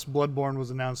 Unless Bloodborne was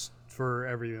announced for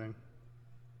everything.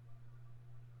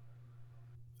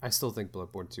 I still think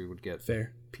Bloodborne 2 would get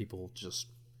fair people just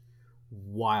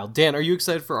wild. Dan, are you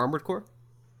excited for Armored Core?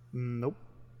 Nope.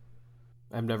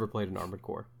 I've never played an Armored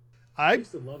Core. I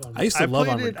used to love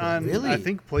Armored Core. On, really? I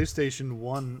think PlayStation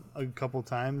 1 a couple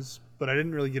times, but I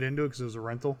didn't really get into it because it was a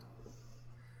rental.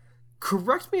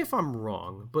 Correct me if I'm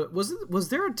wrong, but was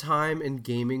there a time in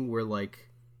gaming where like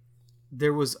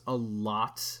there was a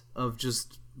lot of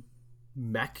just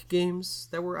mech games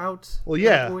that were out? Well,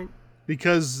 yeah,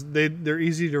 because they're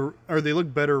easy to, or they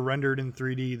look better rendered in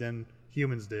 3D than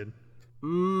humans did.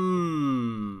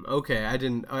 Okay,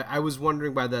 I was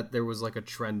wondering by that there was like a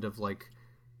trend of like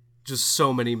just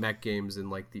so many mech games in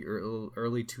like the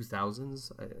early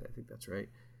 2000s. I think that's right.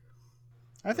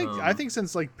 I think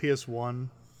since like PS1.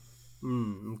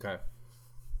 Okay.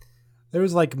 There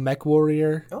was like Mech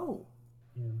Warrior. Oh.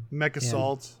 Mech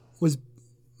Assault. Was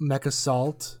Mech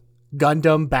Assault.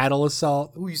 Gundam Battle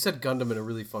Assault. Ooh, you said Gundam in a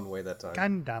really fun way that time.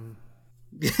 Gundam.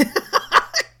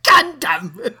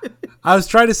 Gundam! I was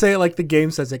trying to say it like the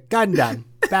game says it. Gundam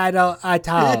Battle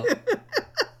Assault.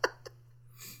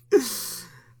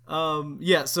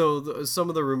 Yeah, so some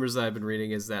of the rumors that I've been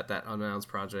reading is that unannounced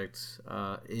project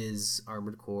is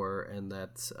Armored Core, and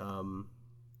that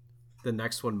the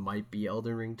next one might be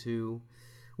Elden Ring 2,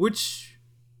 which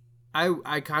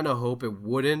I kind of hope it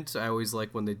wouldn't. I always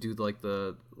like when they do they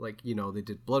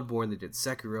did Bloodborne, they did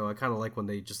Sekiro. I kind of like when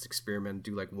they just experiment and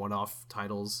do like one-off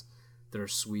titles that are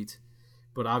sweet.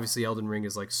 But obviously Elden Ring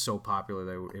is like so popular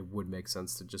that it would make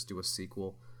sense to just do a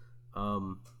sequel.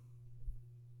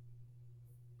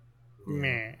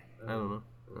 Meh. I don't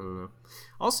know.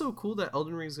 Also cool that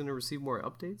Elden Ring is going to receive more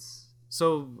updates.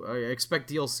 So I expect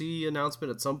DLC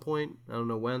announcement at some point. I don't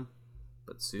know when,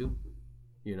 but soon.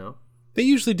 They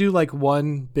usually do like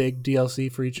one big DLC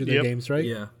for each of their games, right?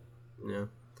 Yeah.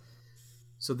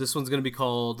 So this one's going to be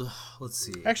called, let's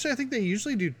see. Actually, I think they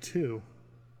usually do 2.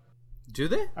 Do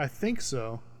they? I think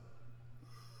so.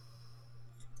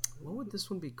 What would this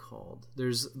one be called?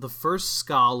 There's the First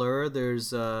Scholar.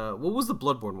 There's what was the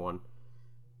Bloodborne one?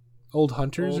 Old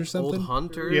Hunters or something? Old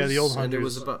Hunters. Yeah, the Old Hunters. And it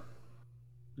was about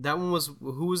that one was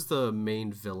who was the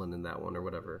main villain in that one or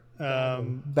whatever?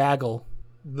 Bagel.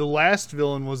 The last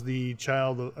villain was the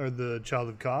child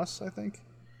of Kos, I think.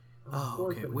 Oh,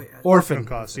 okay. Wait. Orphan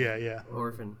Kos. Yeah.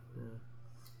 Orphan.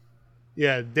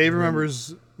 Yeah, Dave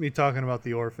remembers me talking about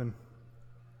the Orphan.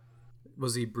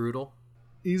 Was he brutal?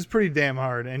 He's pretty damn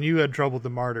hard, and you had trouble with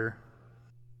the Martyr.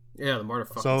 Yeah, the Martyr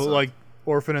fucking So, sucked. like,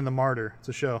 Orphan and the Martyr. It's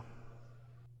a show.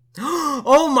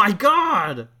 Oh my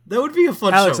god! That would be a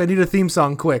fun Alex, show. I need a theme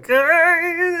song quick.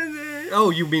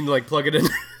 Oh, you mean like plug it in?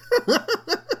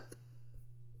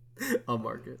 I'll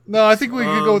mark it. No, I think we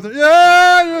could go with it.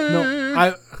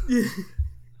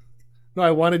 No,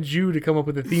 I wanted you to come up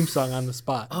with a theme song on the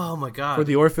spot Oh my god. for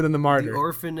the Orphan and the Martyr. The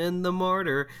Orphan and the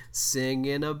Martyr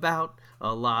singing about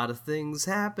a lot of things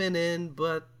happening,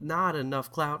 but not enough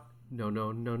clout. No,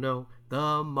 no, no, no.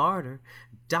 The martyr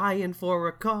dying for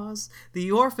a cause.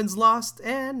 The orphan's lost,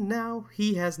 and now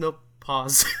he has no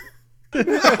pause.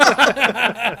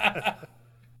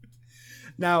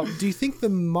 Now, do you think the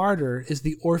martyr is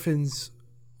the orphan's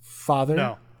father?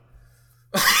 No.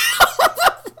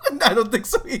 I don't think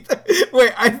so either.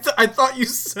 Wait, I thought you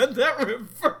said that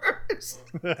reversed.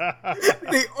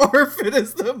 The orphan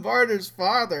is the martyr's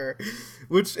father,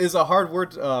 which is a hard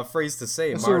word phrase to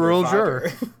say. That's martyr a real father.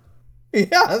 juror.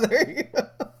 Yeah, there you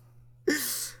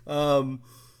go.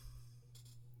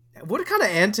 What kind of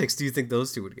antics do you think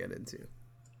those two would get into?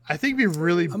 I think it'd be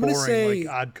really I'm gonna boring, say-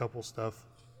 like Odd Couple stuff.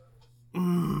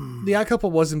 The Odd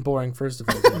Couple wasn't boring, first of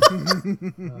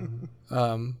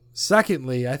all.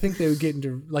 Secondly, I think they would get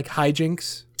into like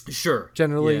hijinks, Sure.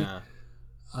 Generally, Yeah.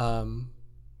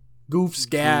 goofs,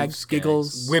 gags, Goofs,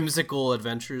 giggles. whimsical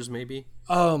adventures, maybe.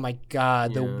 Oh my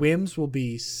god, the Yeah. whims will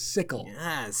be sickle.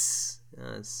 Yes.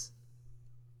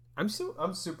 I'm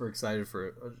super excited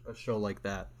for a show like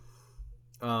that.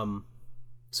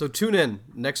 So tune in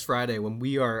next Friday when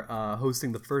we are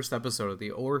hosting the first episode of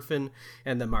The Orphan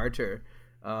and the Martyr,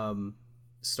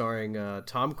 starring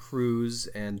Tom Cruise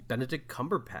and Benedict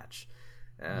Cumberbatch.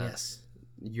 Yes.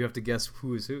 You have to guess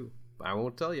who is who. I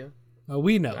won't tell you.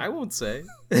 We know. I won't say.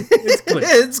 It's clear.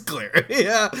 It's clear.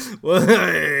 Yeah.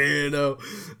 Well,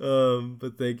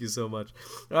 but thank you so much.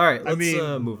 All right. Let's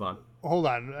move on. Hold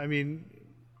on. I mean,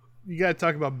 you got to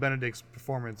talk about Benedict's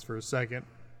performance for a second.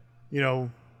 You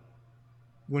know,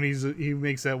 when he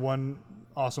makes that one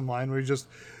awesome line where he just,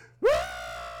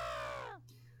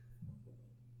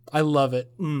 I love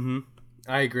it. Mm-hmm.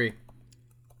 I agree.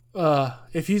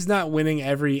 If he's not winning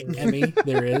every Emmy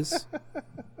there is,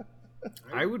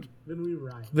 I would. Then we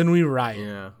riot. then we riot.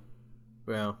 Yeah.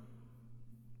 Well,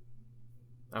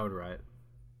 I would riot.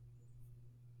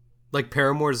 Like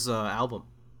Paramore's album.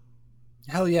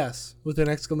 Hell yes, with an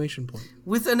exclamation point.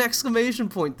 With an exclamation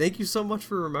point. Thank you so much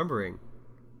for remembering.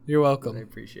 You're I welcome.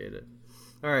 appreciate it.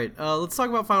 All right, let's talk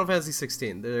about Final Fantasy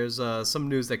 16. There's some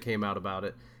news that came out about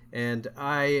it, and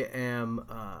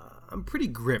I'm pretty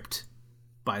gripped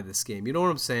by this game. You know what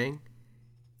I'm saying?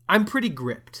 I'm pretty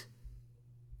gripped.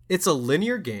 It's a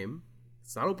linear game.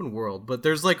 It's not open world, but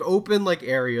there's like open like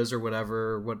areas or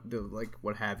whatever,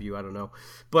 what have you. I don't know,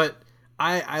 but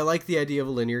I like the idea of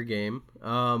a linear game.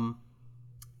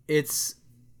 It's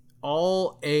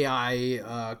all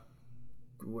AI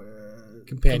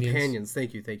companions.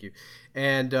 Thank you.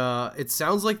 And it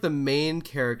sounds like the main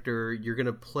character, you're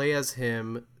gonna play as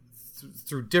him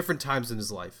through different times in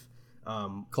his life.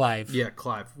 Clive. Yeah,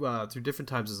 Clive. Through different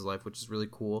times in his life, which is really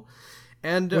cool.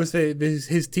 And Was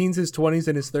his teens, his 20s,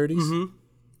 and his 30s?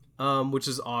 which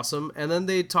is awesome. And then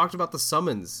they talked about the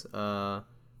summons,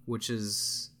 which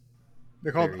is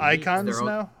they're called Very- icons they're all-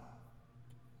 now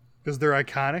because they're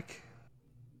iconic.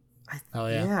 Oh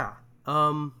yeah.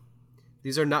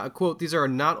 These are not quote. These are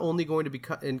not only going to be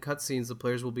cut in cutscenes. The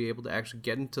players will be able to actually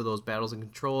get into those battles and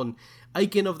control an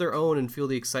icon of their own and feel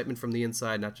the excitement from the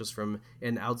inside, not just from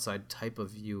an outside type of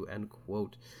view. End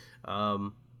quote.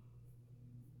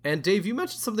 And Dave, you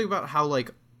mentioned something about how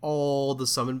like all the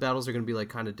summon battles are going to be like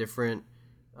kind of different,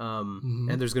 and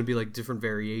there's going to be like different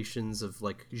variations of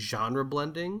like genre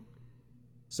blending.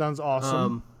 Sounds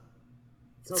awesome.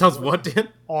 Sounds what, Dan?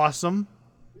 Awesome.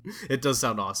 It does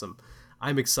sound awesome.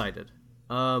 I'm excited.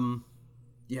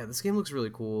 Yeah, this game looks really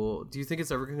cool. Do you think it's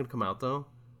ever going to come out though?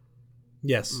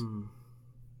 Yes.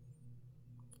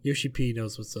 Yoshi P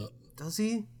knows what's up. Does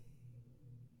he?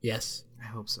 Yes. I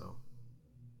hope so.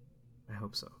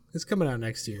 It's coming out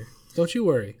next year. Don't you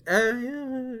worry.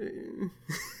 Yeah.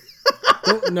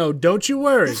 Don't you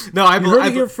worry. No, I You heard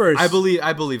it here first. I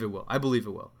believe it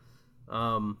will.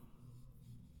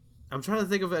 I'm trying to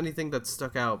think of anything that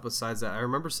stuck out besides that. I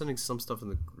remember sending some stuff in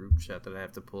the group chat that I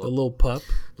have to pull The up. little pup.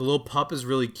 The little pup is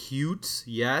really cute.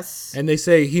 Yes. And they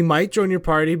say he might join your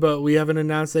party, but we haven't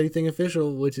announced anything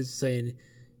official, which is saying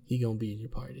he gonna be in your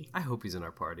party. I hope he's in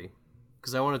our party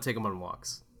because I want to take him on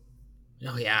walks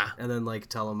Oh yeah. and then like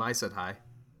tell him I said hi.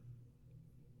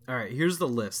 All right, here's the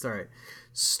list. All right.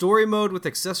 Story mode with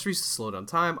accessories to slow down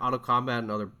time, auto combat and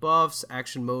other buffs,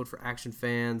 action mode for action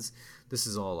fans. This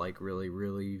is all like really,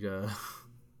 really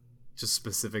just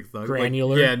specific stuff.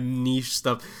 Granular. Like, yeah, niche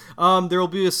stuff. There will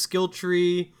be a skill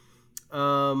tree.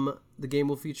 The game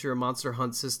will feature a monster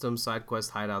hunt system, side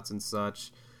quest hideouts, and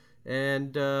such.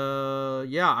 And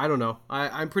yeah, I don't know.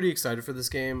 I'm pretty excited for this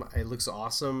game. It looks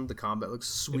awesome. The combat looks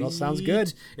sweet. It all sounds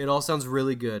good. It all sounds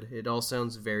really good. It all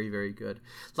sounds very, very good.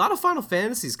 A lot of Final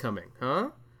Fantasies coming, huh?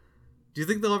 Do you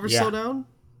think they'll ever slow down?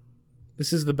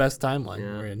 This is the best timeline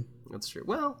we're in. That's true.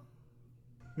 Well,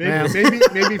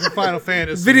 maybe for Final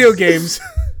Fantasy. Video games.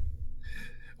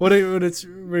 When it's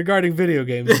regarding video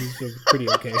games, it's pretty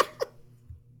okay.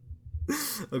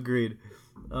 Agreed.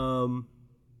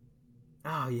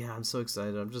 Oh yeah, I'm so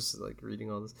excited. I'm just like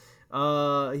reading all this.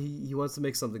 He wants to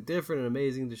make something different and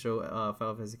amazing to show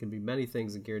Final Fantasy can be many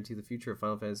things and guarantee the future of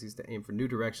Final Fantasy is to aim for new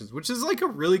directions, which is like a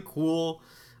really cool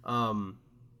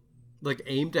like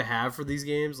aim to have for these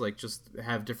games, like just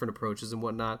have different approaches and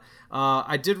whatnot.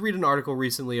 I did read an article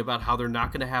recently about how they're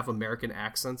not going to have American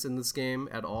accents in this game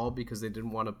at all because they didn't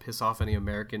want to piss off any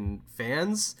American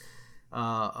fans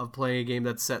of playing a game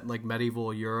that's set in like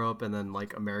medieval Europe, and then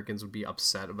like Americans would be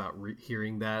upset about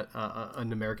hearing that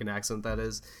an American accent that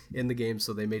is in the game,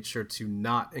 so they made sure to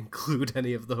not include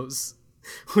any of those,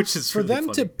 which is for really them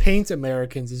funny. to paint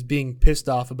Americans as being pissed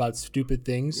off about stupid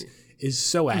things is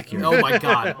so accurate. Oh my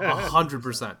god,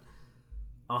 100%,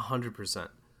 100%.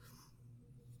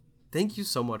 Thank you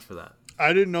so much for that.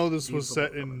 I didn't know this was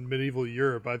set in medieval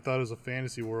Europe. I thought it was a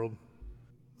fantasy world.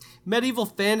 Medieval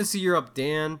fantasy Europe,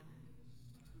 Dan.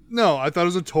 No, I thought it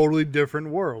was a totally different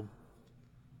world.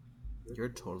 You're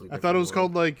totally I thought it was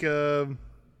called like Mershnin?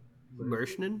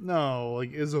 no,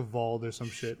 like Isavald or some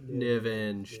shit.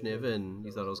 Schniven.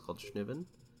 You thought it was called Schniven?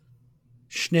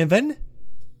 Schniven?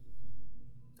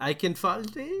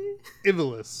 Eichenfalde?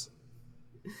 Ivalis.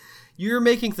 You're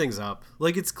making things up.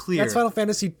 Like, it's clear. That's Final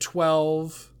Fantasy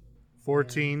 12.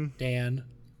 14. Dan.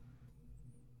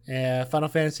 Final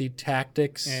Fantasy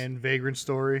Tactics. And Vagrant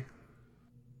Story.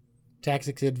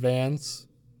 Tactics Advance.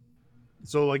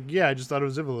 So, like, yeah, I just thought it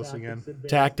was Ivalis again.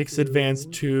 Tactics Advance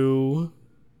 2.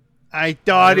 I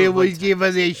thought it was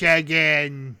Ivalis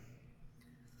again.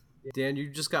 Dan, you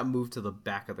just got moved to the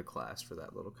back of the class for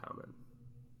that little comment.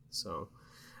 So,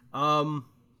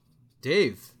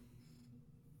 Dave,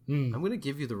 I'm going to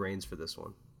give you the reins for this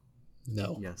one.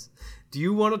 No. Yes. Do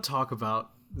you want to talk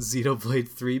about Xenoblade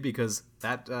 3, because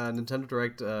that Nintendo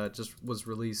Direct just was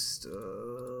released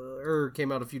or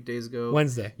came out a few days ago.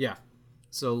 Wednesday. Yeah.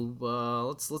 So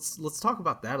let's talk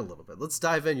about that a little bit. Let's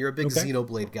dive in. You're a big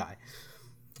Xenoblade guy.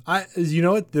 You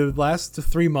know what? The last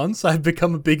 3 months, I've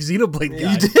become a big Xenoblade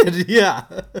guy. You did, yeah.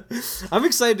 I'm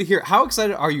excited to hear. How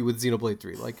excited are you with Xenoblade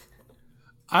 3? Like,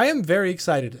 I am very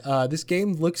excited. This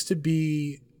game looks to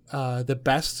be the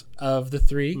best of the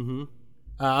three. mm-hmm.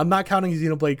 I'm not counting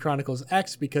Xenoblade Chronicles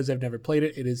X because I've never played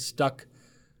it. It is stuck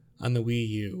on the Wii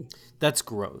U. That's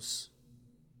gross.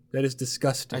 That is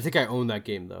disgusting. I think I own that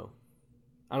game, though.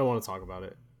 I don't want to talk about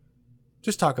it.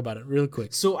 Just talk about it real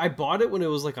quick. So I bought it when it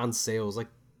was like on sale. It was like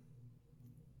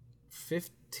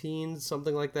 15,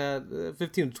 something like that. $15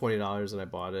 to $20, and I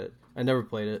bought it. I never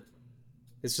played it.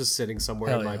 It's just sitting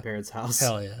somewhere in my parents' house.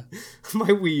 Hell yeah. My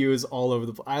Wii U is all over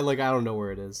the place. I don't know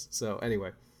where it is. So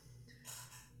anyway.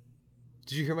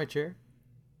 Did you hear my chair?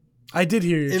 I did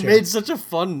hear your chair. It made such a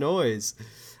fun noise.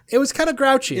 It was kind of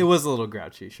grouchy. It was a little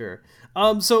grouchy, sure.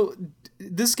 So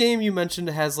this game you mentioned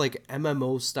has like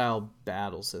MMO style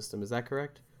battle system. Is that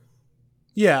correct?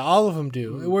 Yeah, all of them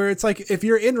do. Where it's like if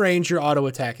you're in range, you're auto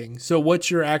attacking. So what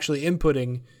you're actually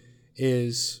inputting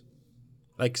is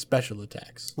like special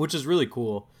attacks, which is really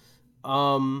cool.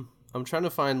 I'm trying to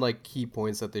find like key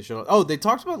points that they showed. Oh, they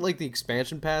talked about like the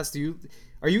expansion pass.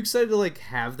 Are you excited to like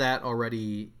have that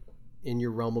already in your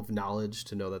realm of knowledge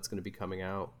to know that's going to be coming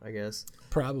out? I guess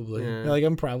probably. Yeah. Like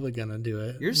I'm probably gonna do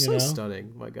it. You're so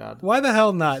stunning, my God. Why the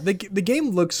hell not? The game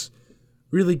looks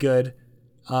really good.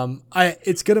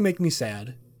 It's gonna make me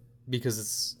sad because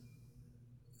it's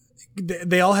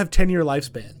they all have 10-year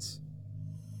lifespans.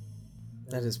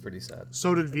 That is pretty sad.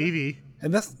 So did Vivi.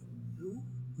 And that's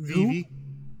Vivi.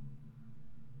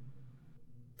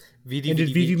 And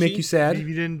did Vivi make you sad?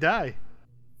 Vivi didn't die.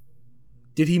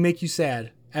 Did he make you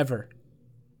sad ever?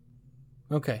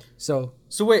 Okay, so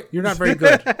wait, you're not very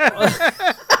good.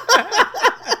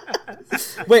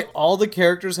 Wait, all the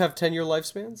characters have 10-year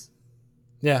lifespans?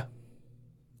 Yeah,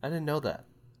 I didn't know that.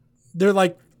 They're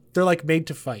like made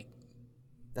to fight.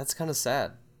 That's kind of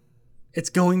sad. It's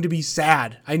going to be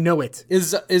sad. I know it.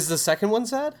 Is the second one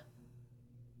sad?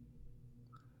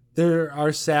 There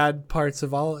are sad parts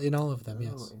in all of them.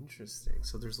 Yes. Oh, interesting.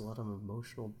 So there's a lot of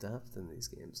emotional depth in these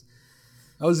games.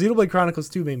 Oh, Xenoblade Chronicles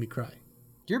 2 made me cry.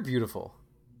 You're beautiful.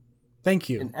 Thank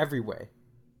you. In every way.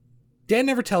 Dan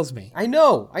never tells me. I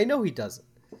know he doesn't.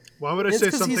 Why would I say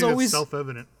something that's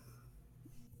self-evident?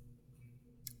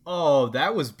 Oh,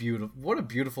 that was beautiful. What a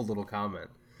beautiful little comment.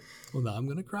 Well, now I'm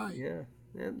gonna cry. Yeah.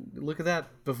 And look at that.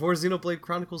 Before Xenoblade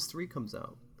Chronicles 3 comes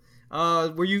out.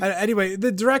 Were you... Anyway,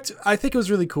 the direct, I think it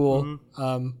was really cool.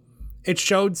 It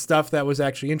showed stuff that was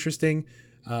actually interesting.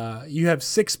 You have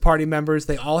 6 party members.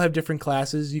 They all have different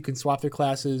classes. You can swap their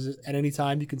classes at any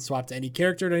time. You can swap to any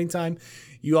character at any time.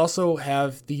 You also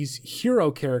have these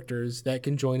hero characters that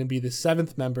can join and be the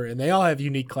 7th member, and they all have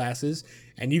unique classes,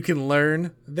 and you can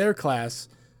learn their class.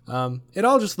 It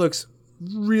all just looks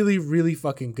really, really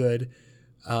fucking good.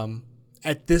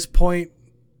 At this point,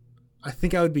 I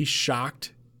think I would be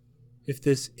shocked if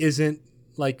this isn't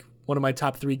like one of my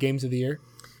top 3 games of the year.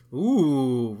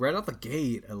 Ooh, right out the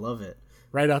gate. I love it.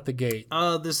 Right out the gate.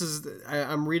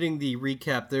 I'm reading the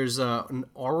recap. There's an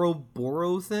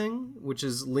Ouroboros thing, which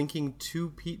is linking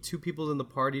two people in the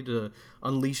party to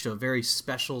unleash a very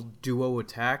special duo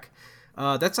attack.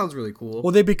 That sounds really cool.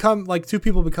 Well, they become like 2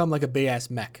 people become like a big ass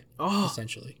mech,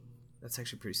 essentially. That's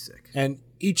actually pretty sick. And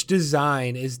each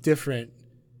design is different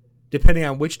depending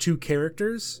on which 2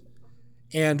 characters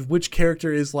and which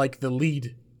character is like the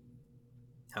lead.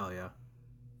 Hell yeah.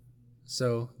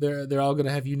 So they're all going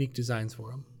to have unique designs for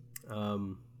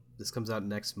them. This comes out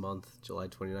next month, July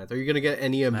 29th. Are you going to get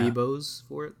any amiibos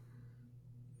for it?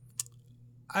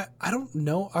 I don't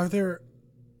know. Are there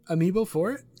amiibo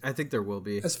for it? I think there will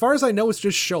be. As far as I know, it's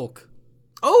just Shulk.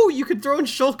 Oh, you could throw in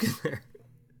Shulk in there.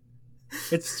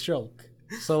 It's Shulk.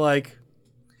 So like,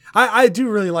 I do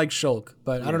really like Shulk,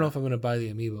 but I don't know if I'm going to buy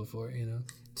the amiibo for it, you know?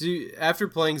 After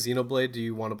playing Xenoblade, do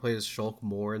you want to play as Shulk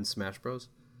more in Smash Bros?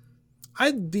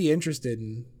 I'd be interested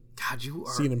in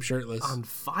seeing him shirtless. On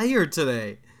fire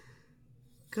today.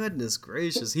 Goodness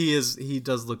gracious. He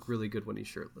does look really good when he's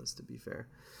shirtless, to be fair.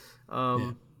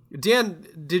 Dan,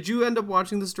 did you end up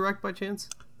watching this direct by chance?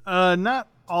 Not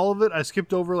all of it. I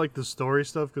skipped over like the story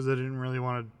stuff because I didn't really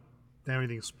want to have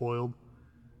anything spoiled.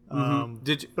 But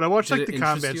I watched like the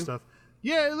combat stuff.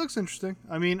 Yeah, it looks interesting.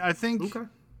 I mean, I think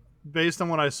based on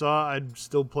what I saw, I'd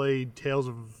still play Tales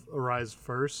of Arise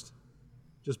first.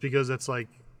 Just because that's like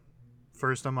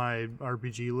first on my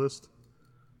RPG list.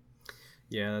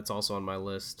 Yeah, that's also on my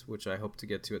list, which I hope to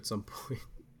get to at some point.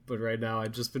 But right now,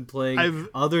 I've just been playing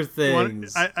other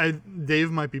things.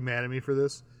 Dave might be mad at me for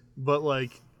this, but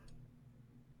like,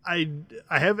 I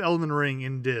have Elden Ring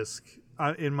in disc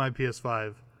in my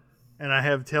PS5, and I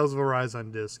have Tales of Arise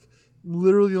on disc.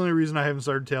 Literally, the only reason I haven't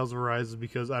started Tales of Arise is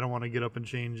because I don't want to get up and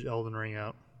change Elden Ring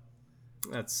out.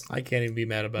 I can't even be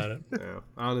mad about it. Yeah,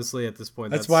 honestly, at this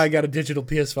point, that's why I got a digital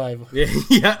PS5.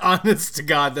 Yeah. Honest to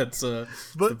God, that's the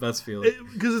best feeling.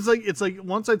 Because it's like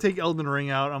once I take Elden Ring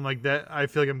out, I'm like that. I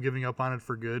feel like I'm giving up on it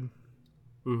for good.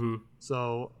 Mm-hmm.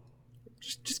 So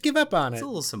just give up on it. It's a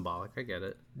little symbolic. I get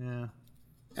it. Yeah.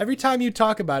 Every time you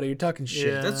talk about it, you're talking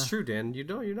shit. Yeah. That's true, Dan.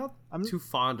 You're not too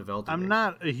fond of Elden Ring. I'm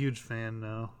not a huge fan,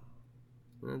 no.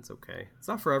 That's okay. It's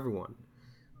not for everyone.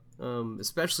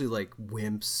 Especially like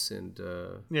wimps and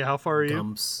how far are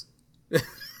gumps.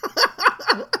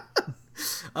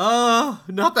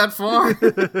 Not that far.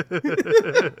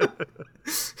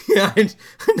 Yeah, I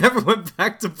never went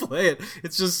back to play it.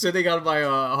 It's just sitting on my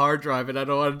hard drive, and I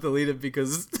don't want to delete it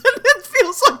because it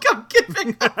feels like I'm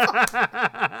giving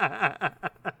up.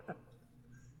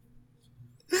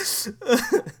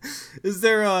 Is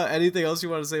there anything else you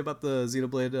want to say about the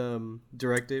Xenoblade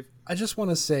Direct, Dave? I just want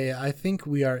to say I think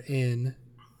we are in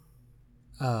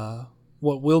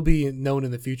what will be known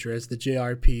in the future as the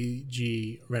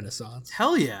JRPG Renaissance.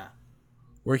 Hell yeah.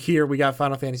 We're here. We got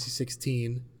Final Fantasy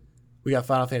 16. We got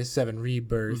Final Fantasy 7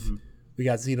 Rebirth. Mm-hmm. We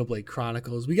got Xenoblade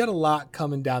Chronicles. We got a lot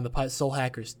coming down the pipe. Soul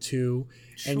Hackers 2.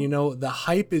 Sure. And, the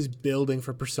hype is building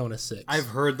for Persona 6. I've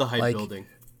heard the hype building.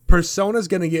 Persona's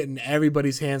going to get in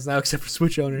everybody's hands now except for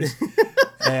Switch owners.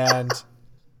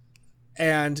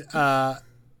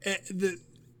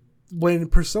 When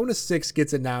Persona 6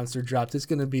 gets announced or dropped, it's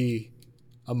going to be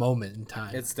a moment in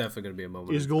time. It's definitely going to be a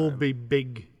moment It's going to be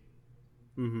big.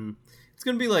 Mm-hmm. It's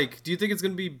going to be like, do you think it's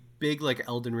going to be big like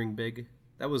Elden Ring big?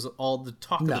 That was all the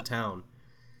talk of the town.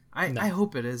 I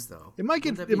hope it is, though. It might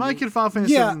get Final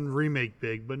Fantasy 7 Remake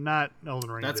big, but not Elden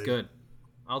Ring That's big. Good.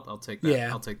 I'll take that. Yeah.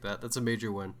 I'll take that. That's a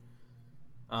major win.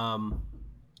 All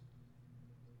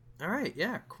right,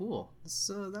 yeah, cool.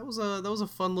 That was a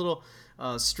fun little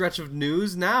stretch of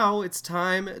news. Now it's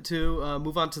time to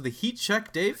move on to the heat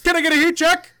check. Dave, can I get a heat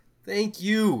check? Thank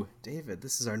you, David.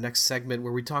 This is our next segment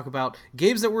where we talk about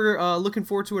games that we're looking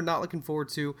forward to or not looking forward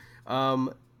to.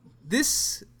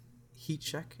 This heat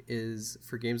check is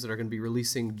for games that are going to be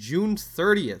releasing June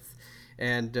 30th,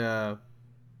 and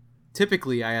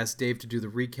typically I ask Dave to do the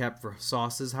recap for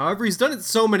sauces. However, he's done it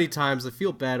so many times, I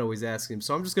feel bad always asking him.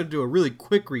 So I'm just going to do a really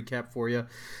quick recap for you.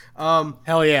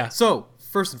 Hell yeah. So,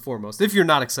 first and foremost, if you're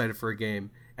not excited for a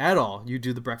game at all, you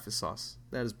do the breakfast sauce.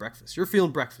 That is breakfast. You're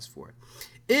feeling breakfast for it.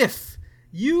 If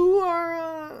you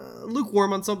are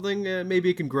lukewarm on something, maybe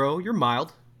it can grow. You're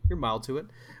mild. You're mild to it.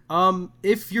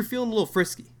 If you're feeling a little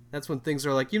frisky, that's when things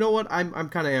are like, you know what, I'm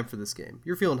kind of amped for this game.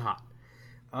 You're feeling hot.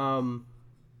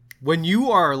 When you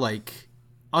are like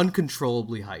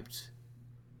uncontrollably hyped,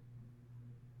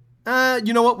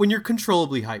 you know what? When you're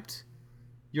controllably hyped,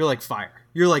 you're like fire.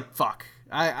 You're like fuck.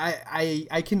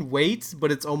 I can wait,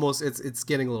 but it's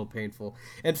getting a little painful.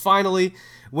 And finally,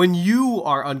 when you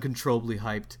are uncontrollably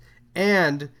hyped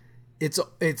and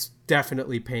it's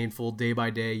definitely painful day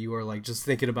by day, you are like just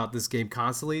thinking about this game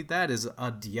constantly, that is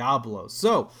a Diablo.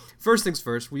 So, first things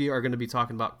first, we are going to be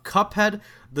talking about Cuphead,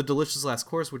 The Delicious Last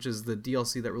Course, which is the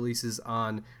DLC that releases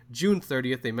on June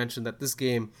 30th. They mentioned that this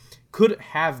game could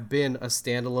have been a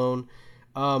standalone.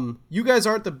 You guys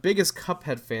aren't the biggest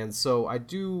Cuphead fans, so I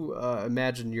do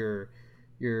imagine your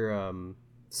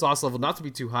sauce level not to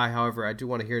be too high. However, I do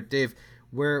want to hear it. Dave,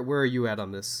 where are you at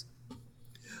on this?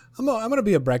 I'm gonna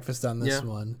be a breakfast on this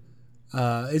one.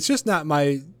 It's just not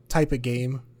my type of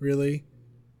game, really.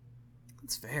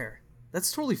 That's fair.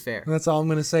 That's totally fair. That's all I'm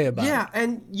gonna say about it. Yeah,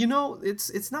 and you know,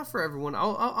 it's not for everyone.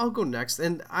 I'll go next,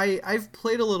 and I've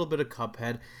played a little bit of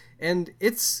Cuphead, and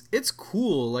it's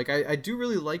cool. Like I do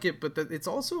really like it, but it's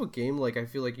also a game like I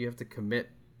feel like you have to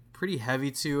commit pretty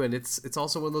heavy to, and it's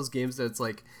also one of those games that it's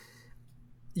like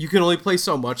you can only play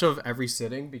so much of every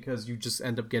sitting because you just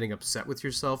end up getting upset with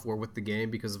yourself or with the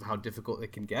game because of how difficult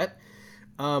it can get.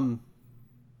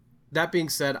 That being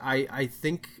said, I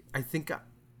think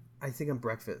I'm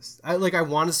breakfast. I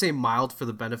want to say mild for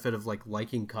the benefit of like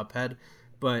liking Cuphead,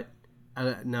 but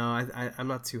no, I'm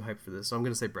not too hyped for this, so I'm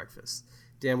gonna say breakfast.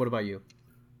 Dan, what about you?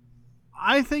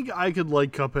 I think I could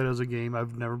like Cuphead as a game.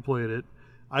 I've never played it.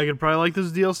 I could probably like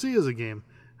this DLC as a game.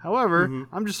 However,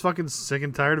 I'm just fucking sick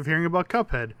and tired of hearing about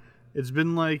Cuphead. It's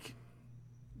been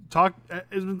talked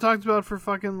about for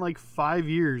fucking like 5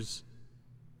 years.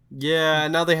 Yeah,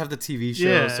 now they have the TV show,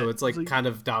 Yeah, so it's like kind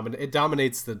of it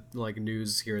dominates the like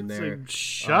news here and there. Like,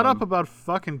 shut up about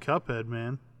fucking Cuphead,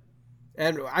 man.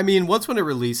 And I mean, once when it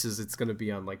releases, it's going to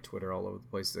be on like Twitter all over the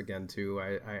place again too.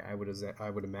 I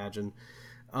would imagine.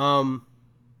 All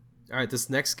right, this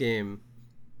next game.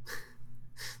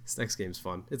 This next game's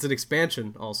fun. It's an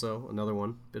expansion, also another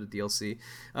one, bit of DLC.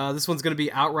 This one's going to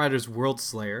be Outriders World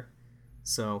Slayer.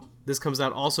 So this comes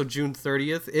out also June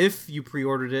 30th. If you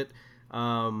pre-ordered it,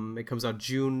 it comes out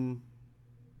June.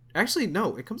 Actually,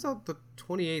 no, it comes out the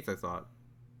 28th, I thought.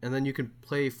 And then you can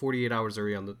play 48 hours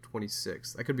early on the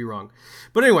 26th. I could be wrong.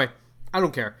 But anyway, I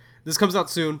don't care. This comes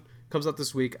out soon. Comes out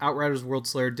this week. Outriders World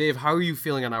Slayer. Dave, how are you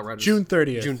feeling on Outriders? June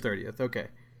 30th. June 30th. Okay.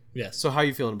 Yes. So how are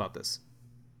you feeling about this?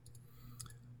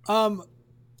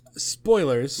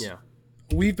 Spoilers. Yeah.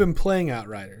 We've been playing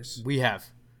Outriders. We have.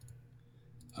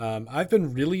 I've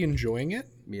been really enjoying it.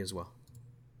 Me as well.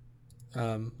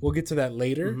 We'll get to that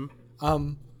later.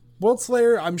 World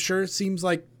Slayer, I'm sure, seems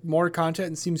like more content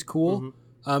and seems cool.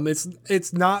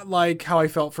 It's not like how I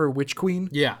felt for Witch Queen.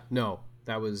 Yeah, no,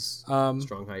 that was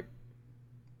strong hype.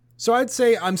 So I'd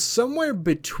say I'm somewhere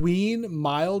between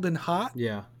mild and hot.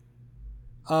 Yeah.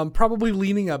 Probably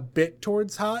leaning a bit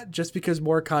towards hot, just because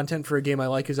more content for a game I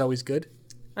like is always good.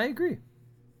 I agree.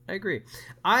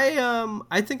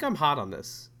 I think I'm hot on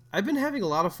this. I've been having a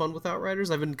lot of fun with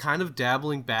Outriders. I've been kind of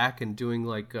dabbling back and doing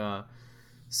like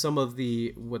some of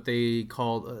the what they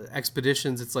call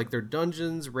expeditions. It's like their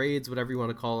dungeons, raids, whatever you want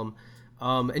to call them.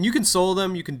 And you can solo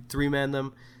them, you can 3-man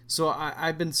them. So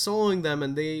I've been soloing them,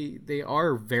 and they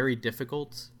are very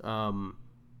difficult.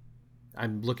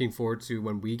 I'm looking forward to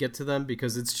when we get to them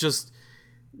because it's just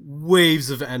waves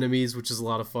of enemies, which is a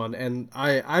lot of fun. And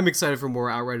I'm excited for more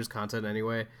Outriders content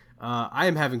anyway. I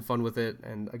am having fun with it,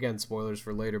 and again, spoilers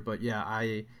for later. But yeah,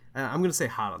 I'm gonna say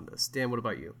hot on this. Dan, what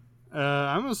about you?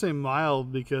 I'm gonna say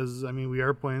mild because I mean we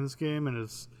are playing this game and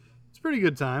it's a pretty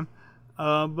good time.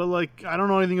 But like I don't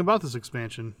know anything about this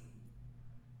expansion.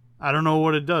 I don't know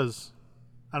what it does.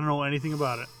 I don't know anything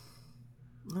about it.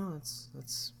 No, that's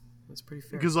pretty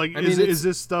fair. Because like, is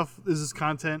this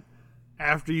content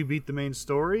after you beat the main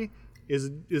story?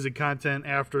 Is it content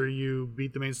after you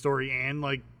beat the main story and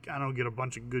like I don't get a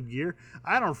bunch of good gear?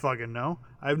 I don't fucking know.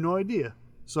 I have no idea.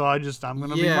 So I'm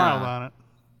gonna be mild on it.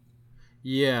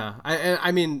 Yeah,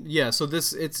 I mean yeah. So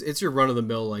it's your run of the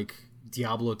mill like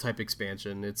Diablo type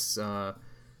expansion. It's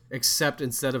except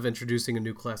instead of introducing a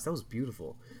new class, that was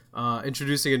beautiful.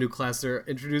 Introducing a new class, they're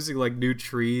introducing like new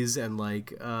trees and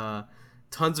like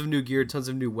tons of new gear, tons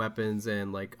of new weapons,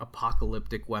 and like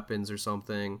apocalyptic weapons or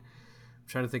something. I'm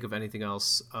trying to think of anything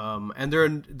else. And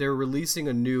they're releasing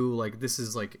a new, like, this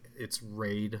is like it's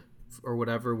raid or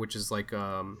whatever, which is like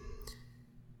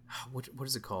what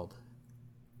is it called?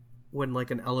 When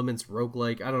like an element's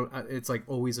roguelike, it's like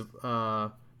always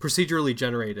a procedurally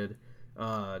generated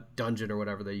dungeon or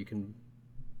whatever that you can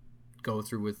go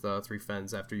through with 3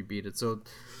 friends after you beat it. So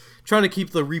trying to keep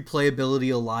the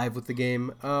replayability alive with the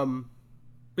game.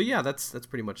 But yeah, that's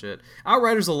pretty much it.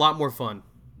 Outrider's a lot more fun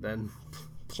than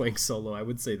playing solo, I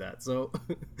would say that. So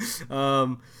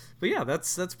but yeah,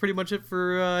 that's pretty much it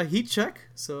for Heat Check.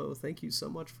 So thank you so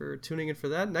much for tuning in for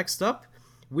that. Next up,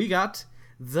 we got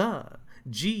the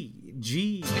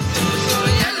GG.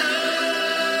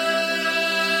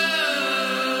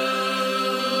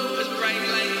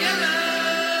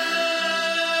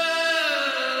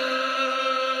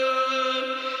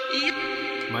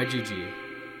 My GG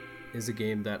is a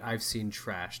game that I've seen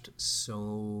trashed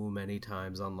so many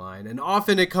times online, and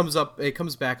often it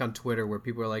comes back on Twitter where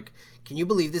people are like, "Can you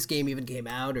believe this game even came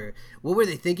out?" or "What were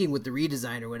they thinking with the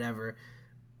redesign?" or whatever.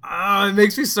 It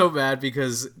makes me so mad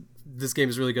because this game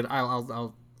is really good.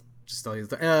 I'll just tell you,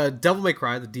 Devil May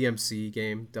Cry, the DMC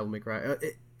game, Devil May Cry,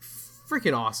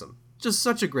 freaking awesome, just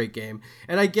such a great game.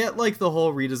 And I get like the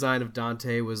whole redesign of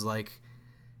Dante was like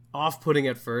off-putting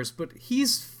at first, but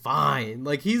he's fine.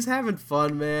 Like, he's having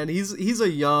fun, man. He's a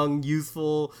young,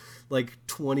 youthful, like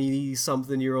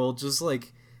 20-something-year-old just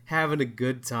like having a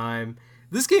good time.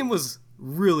 This game was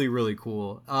really, really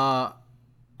cool.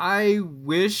 I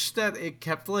wish that it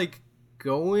kept like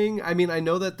going. I mean, I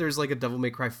know that there's like a Devil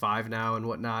May Cry 5 now and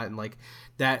whatnot, and like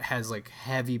that has like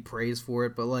heavy praise for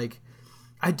it, but like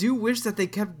I do wish that they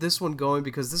kept this one going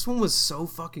because this one was so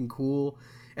fucking cool.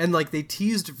 And, like, they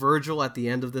teased Virgil at the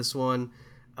end of this one.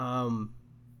 And,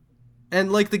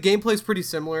 like, the gameplay's pretty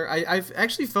similar. I've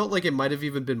actually felt like it might have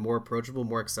even been more approachable,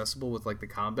 more accessible with, like, the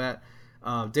combat.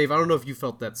 Dave, I don't know if you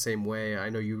felt that same way. I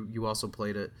know you also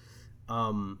played it.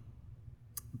 But,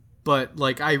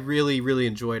 like, I really, really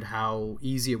enjoyed how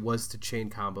easy it was to chain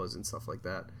combos and stuff like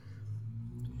that.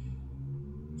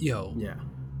 Yo. Yeah.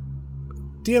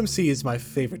 DMC is my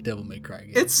favorite Devil May Cry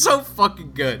game. It's so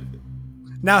fucking good.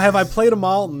 Now, have I played them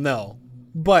all? No.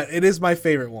 But it is my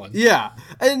favorite one. Yeah.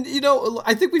 And, you know,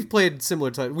 I think we've played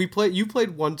similar times. You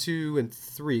played 1, 2, and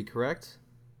 3, correct?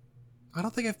 I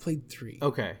don't think I've played 3.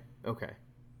 Okay.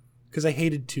 Because I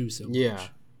hated 2 so much. Yeah.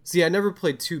 See, I never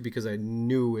played 2 because I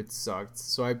knew it sucked.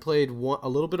 So I played a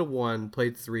little bit of 1,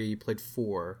 played 3, played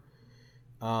 4.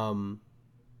 And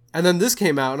then this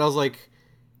came out, and I was like,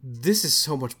 this is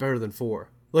so much better than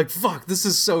 4. Like, fuck, this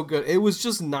is so good. It was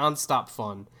just nonstop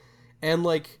fun. And,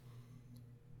 like,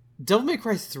 Devil May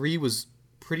Cry 3 was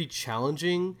pretty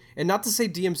challenging. And not to say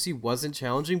DMC wasn't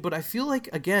challenging, but I feel like,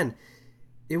 again,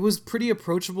 it was pretty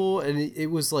approachable. And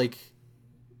it was, like,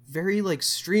 very, like,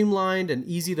 streamlined and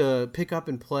easy to pick up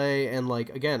and play. And, like,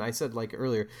 again, I said, like,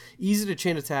 earlier, easy to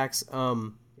chain attacks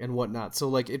and whatnot. So,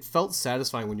 like, it felt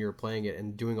satisfying when you were playing it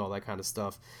and doing all that kind of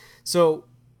stuff. So,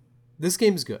 this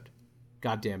game is good.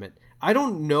 God damn it. I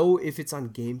don't know if it's on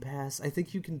Game Pass. I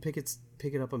think you can pick it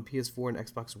up on PS4 and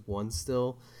Xbox One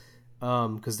still,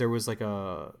 because there was like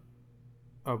a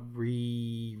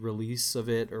re-release of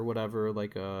it or whatever.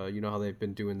 Like you know how they've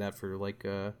been doing that for like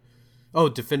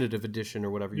definitive edition or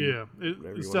whatever. Yeah,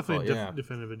 it's definitely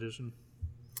definitive edition.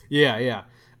 Yeah.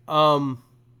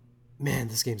 Man,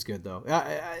 this game's good though.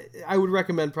 I would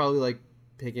recommend probably like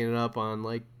picking it up on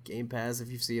like Game Pass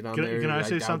if you see it on there. Can I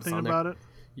say something about it?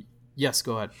 Yes,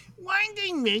 go ahead. Why'd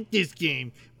they make this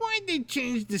game? Why'd they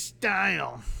change the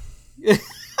style?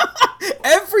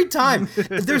 Every time.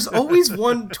 There's always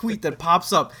one tweet that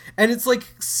pops up, and it's like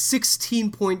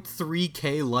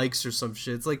 16.3k likes or some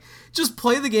shit. It's like, just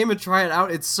play the game and try it out.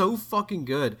 It's so fucking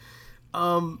good.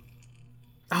 Oh,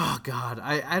 God.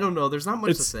 I don't know. There's not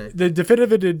much to say. The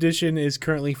definitive edition is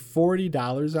currently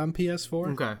 $40 on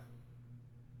PS4. Okay.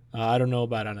 I don't know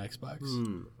about on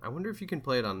Xbox. I wonder if you can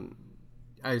play it on...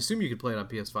 I assume you could play it on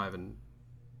PS5 and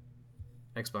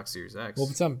Xbox Series X. Well,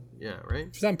 if it's on, right?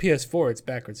 If it's on PS4, it's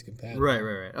backwards compatible. Right.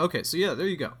 Okay, so yeah, there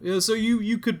you go. Yeah, so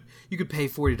you could pay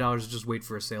 $40 and just wait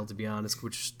for a sale, to be honest,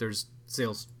 which there's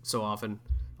sales so often.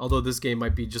 Although this game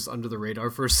might be just under the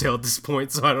radar for a sale at this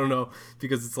point, so I don't know,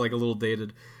 because it's like a little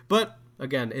dated. But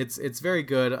again, it's very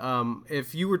good.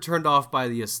 If you were turned off by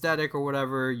the aesthetic or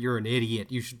whatever, you're an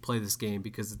idiot. You should play this game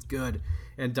because it's good,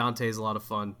 and Dante is a lot of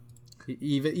fun.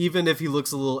 Even if he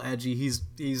looks a little edgy, he's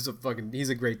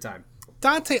a great time.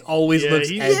 Dante always looks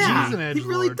edgy. Yeah, he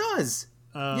really does.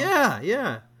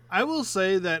 Yeah. I will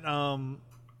say that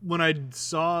when I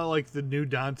saw like the new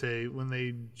Dante, when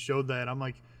they showed that, I'm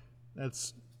like,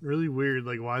 That's really weird.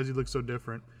 Like, why does he look so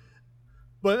different?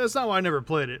 But that's not why I never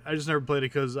played it. I just never played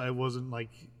it because I wasn't like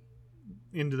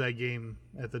into that game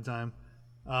at the time.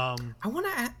 I want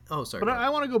to. Oh, sorry. But I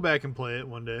want to go back and play it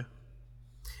one day.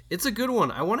 It's a good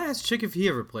one. I want to ask Chick if he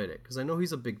ever played it because I know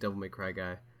he's a big Devil May Cry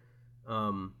guy.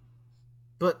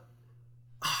 But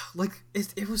like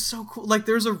it was so cool. Like,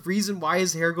 there's a reason why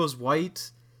his hair goes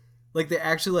white. Like, they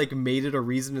actually like made it a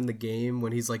reason in the game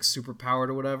when he's like super powered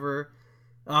or whatever.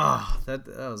 That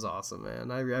was awesome,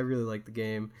 man. I really liked the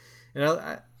game, and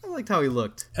I liked how he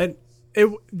looked. And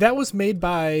that was made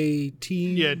by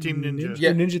Team Ninja.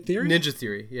 Yeah, Ninja Theory. Ninja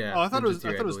Theory, yeah. Oh, I thought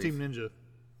Ninja it was Theory, Team Ninja.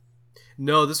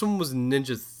 No, this one was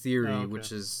Ninja Theory, Oh, okay.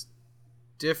 which is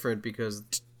different because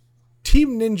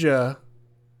Team Ninja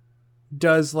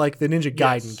does like the Ninja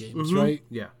Gaiden games, right?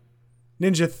 yeah,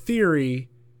 Ninja Theory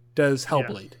does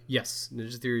Hellblade. yes,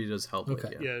 Ninja Theory does help.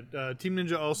 Okay. Yeah, Team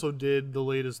Ninja also did the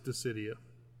latest Dissidia.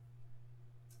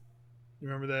 You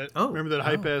remember that? Oh. Remember that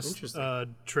hype ass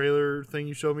Interesting. trailer thing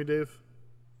you showed me, Dave?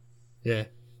 Yeah.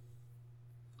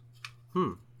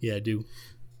 Yeah, I do.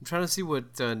 I'm trying to see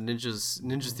what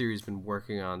Ninja Theory's been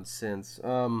working on since.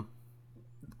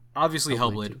 Obviously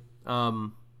Hellblade.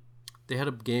 They had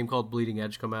a game called Bleeding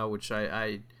Edge come out, which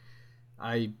I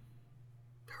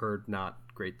heard not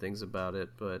great things about it,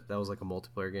 but that was like a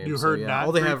multiplayer game. You so, heard yeah, not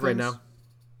all they great have right things? now.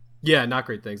 Yeah, not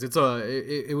great things.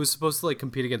 It was supposed to like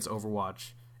compete against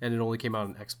Overwatch, and it only came out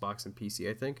on Xbox and PC,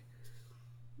 I think.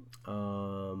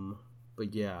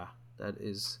 But yeah, that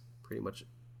is pretty much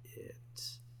it.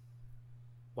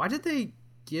 Why did they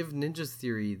give Ninja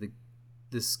Theory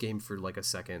this game for like a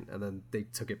second and then they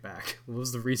took it back? What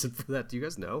was the reason for that? Do you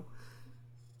guys know?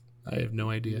 I have no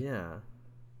idea. Yeah.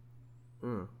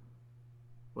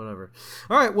 Whatever.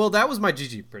 All right. Well, that was my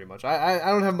GG pretty much. I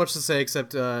don't have much to say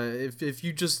except if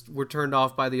you just were turned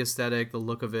off by the aesthetic, the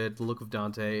look of it, the look of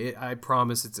Dante, I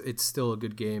promise it's still a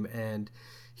good game, and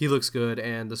he looks good,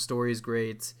 and the story is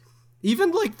great.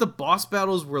 Even like the boss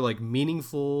battles were like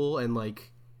meaningful, and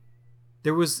like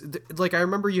there was like I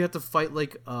remember you had to fight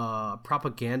like a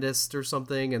propagandist or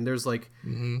something, and there's like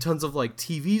tons of like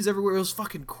TVs everywhere. It was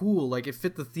fucking cool. Like, it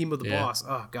fit the theme of the boss.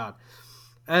 Oh god.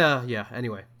 Yeah.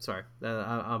 Anyway, sorry.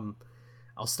 I'll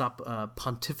stop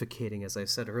pontificating, as I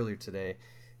said earlier today,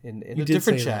 in a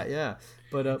different chat. That. Yeah,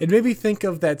 but It made me think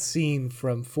of that scene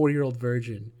from 40-Year-Old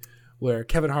Virgin, where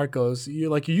Kevin Hart goes,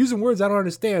 "You're using words I don't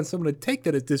understand, so I'm going to take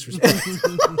that as disrespect."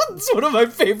 it's one of my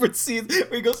favorite scenes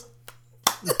where he goes,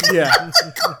 Yeah.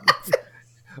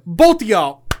 Both of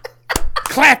y'all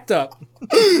clapped up.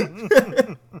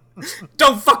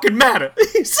 "Don't fucking matter."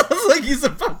 He sounds like he's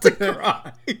about to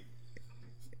cry.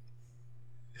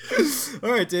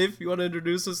 All right, Dave, you want to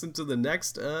introduce us into the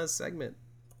next segment?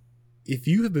 If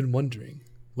you have been wondering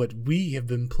what we have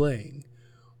been playing,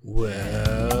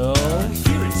 well,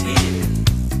 Here it is.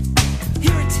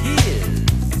 Here it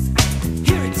is.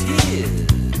 Here it is.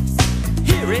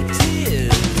 Here it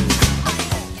is.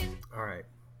 All right.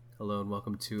 Hello and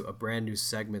welcome to a brand new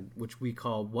segment which we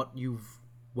call what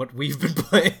we've been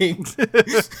playing.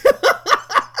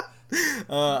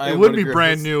 It would be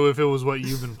brand new if it was what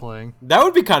you've been playing. That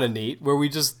would be kind of neat, where we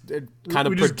just kind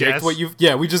of We just predict guess? what you've.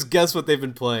 Yeah, we just guess what they've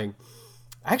been playing.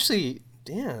 Actually,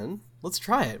 Dan, let's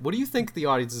try it. What do you think the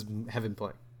audience have been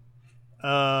playing?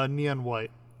 Neon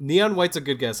White. Neon White's a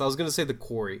good guess. I was gonna say The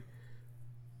Quarry,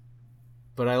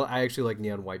 but I actually like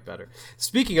Neon White better.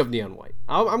 Speaking of Neon White,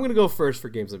 I'm gonna go first for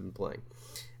games I've been playing.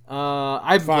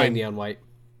 I've been playing Neon White.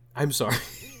 I'm sorry.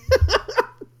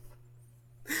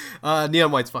 Neon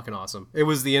White's fucking awesome. It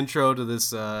was the intro to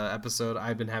this episode.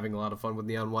 I've been having a lot of fun with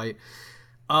Neon White.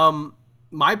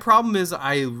 My problem is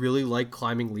I really like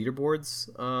climbing leaderboards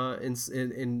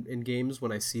in games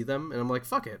when I see them, and I'm like,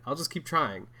 fuck it, I'll just keep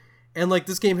trying. And like,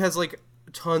 this game has like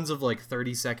tons of like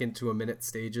 30-second to a minute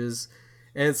stages,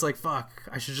 and it's like, fuck,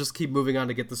 I should just keep moving on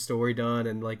to get the story done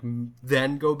and like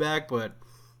then go back. But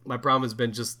my problem has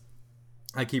been just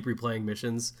I keep replaying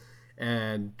missions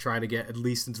and trying to get at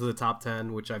least into the top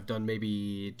 10, which I've done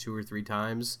maybe 2 or 3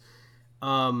 times.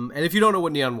 And if you don't know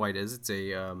what Neon White is, it's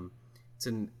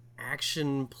an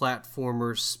action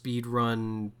platformer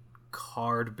speedrun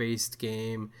card-based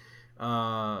game.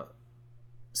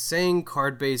 Saying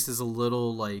card-based is a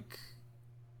little like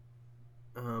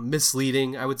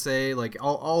misleading, I would say. Like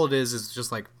all it is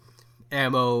just like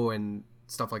ammo and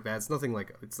stuff like that. It's nothing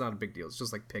like, it's not a big deal. It's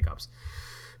just like pickups.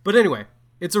 But anyway,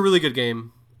 it's a really good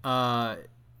game.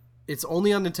 It's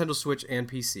only on Nintendo Switch and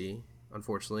PC,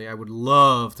 unfortunately. I would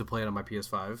love to play it on my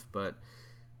PS5, but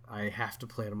I have to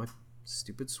play it on my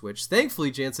stupid Switch. Thankfully,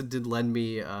 Jansen did lend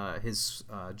me his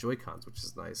Joy-Cons, which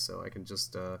is nice, so I can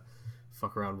just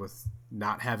fuck around with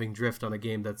not having drift on a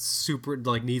game that's super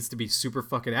like needs to be super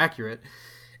fucking accurate.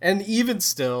 And even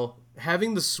still,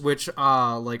 having the Switch,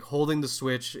 like holding the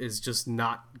Switch is just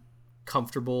not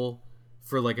comfortable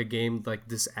for like a game like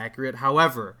this accurate.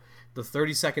 However, the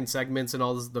 30-second segments and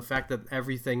all this, the fact that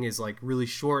everything is like really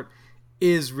short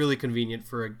is really convenient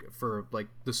for like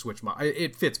the Switch mod.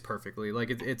 It fits perfectly. Like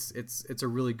it's a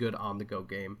really good on the go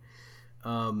game.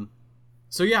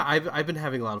 So yeah, I've been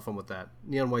having a lot of fun with that.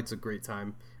 Neon White's a great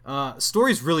time.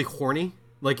 Story's really horny.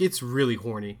 Like it's really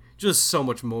horny. Just so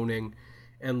much moaning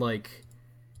and like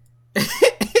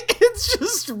it's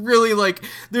just really like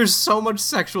there's so much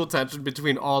sexual tension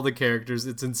between all the characters.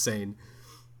 It's insane.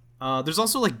 There's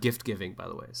also like gift giving, by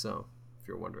the way. So if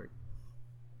you're wondering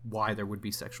why there would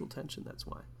be sexual tension, that's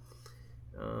why.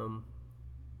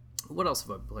 What else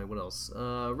have I been playing? What else?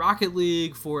 Rocket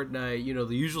League, Fortnite, you know,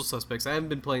 the usual suspects. I haven't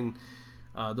been playing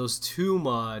those too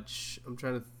much. I'm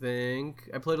trying to think.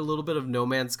 I played a little bit of No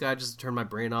Man's Sky just to turn my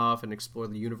brain off and explore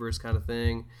the universe kind of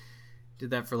thing. Did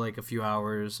that for like a few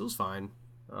hours. It was fine.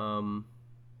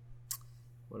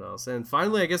 What else? And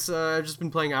finally, I guess I've just been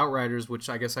playing Outriders, which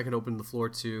I guess I could open the floor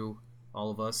to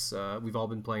all of us. We've all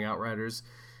been playing Outriders.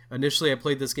 Initially, I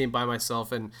played this game by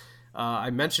myself, and I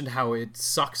mentioned how it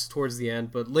sucks towards the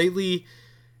end, but lately,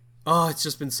 it's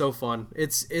just been so fun.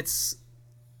 It's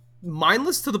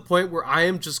mindless to the point where I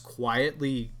am just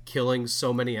quietly killing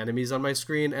so many enemies on my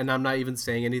screen, and I'm not even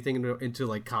saying anything into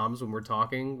like comms when we're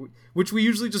talking, which we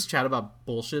usually just chat about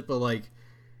bullshit, but like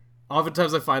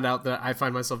oftentimes I find out that I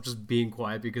find myself just being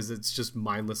quiet because it's just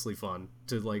mindlessly fun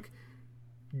to like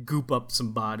goop up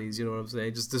some bodies, you know what I'm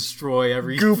saying? Just destroy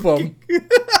every Goop 'em.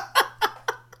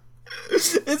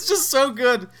 It's just so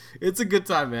good. It's a good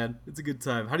time, man. It's a good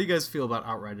time. How do you guys feel about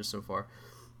Outriders so far?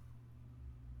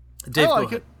 Dave, I like go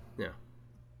ahead. Yeah.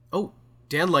 Oh,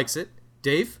 Dan likes it.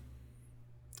 Dave?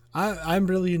 I'm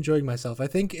really enjoying myself. I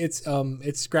think it's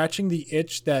scratching the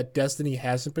itch that Destiny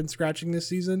hasn't been scratching this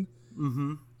season.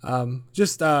 Mm-hmm.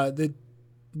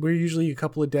 We're usually a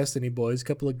couple of Destiny boys, a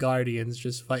couple of Guardians,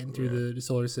 just fighting through the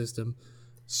solar system.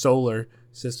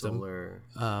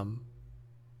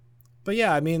 But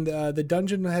yeah, I mean, the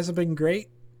dungeon hasn't been great.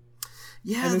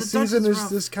 Yeah, and the season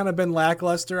has kind of been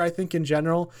lackluster, I think, in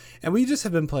general. And we just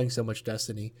have been playing so much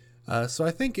Destiny. So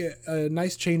I think a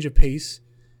nice change of pace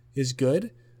is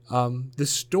good. The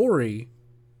story...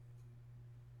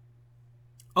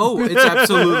 Oh, it's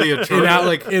absolutely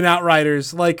atrocious. in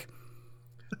Outriders. Like,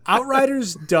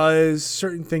 Outriders does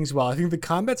certain things well. I think the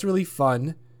combat's really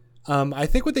fun. I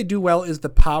think what they do well is the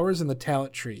powers and the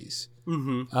talent trees.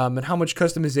 Mm-hmm. And how much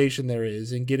customization there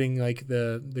is and getting like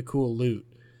the cool loot.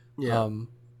 Yeah.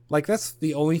 Like that's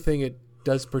the only thing it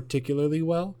does particularly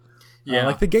well. Yeah.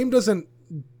 Like the game doesn't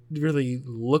really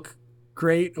look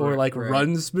great or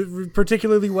runs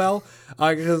particularly well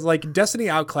because like Destiny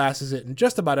outclasses it in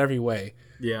just about every way.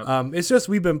 Yeah. It's just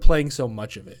we've been playing so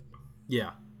much of it.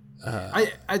 Yeah.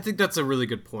 I think that's a really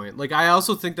good point. Like I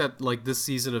also think that like this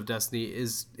season of Destiny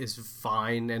is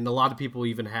fine, and a lot of people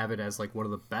even have it as like one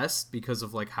of the best because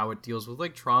of like how it deals with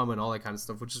like trauma and all that kind of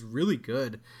stuff, which is really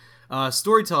good.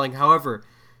 Storytelling, however,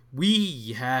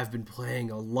 we have been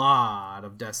playing a lot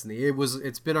of Destiny.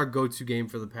 It's been our go-to game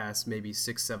for the past maybe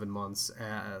 6-7 months,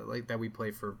 like that we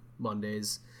play for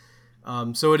Mondays.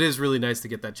 So it is really nice to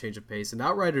get that change of pace. And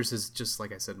Outriders is just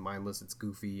like I said, mindless. It's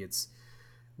goofy. It's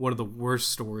one of the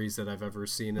worst stories that I've ever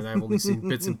seen, and I've only seen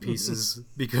bits and pieces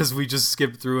because we just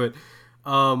skipped through it.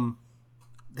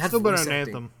 That's still better than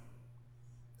Anthem.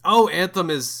 Oh,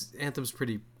 Anthem's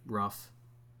pretty rough.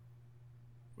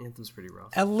 Anthem's pretty rough.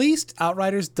 At least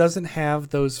Outriders doesn't have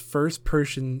those first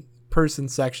person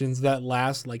sections that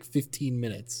last like 15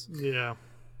 minutes. Yeah.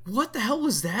 What the hell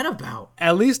was that about?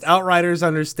 At least Outriders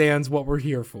understands what we're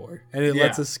here for, and it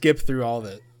lets us skip through all of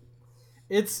it.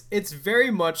 It's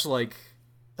very much like...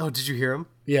 Oh, did you hear him?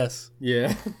 Yes.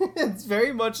 Yeah. It's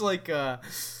very much like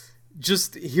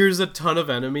just here's a ton of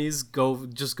enemies, go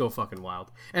fucking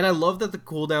wild. And I love that the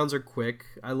cooldowns are quick.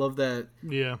 I love that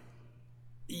you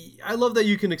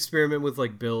can experiment with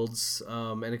like builds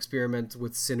and experiment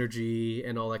with synergy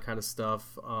and all that kind of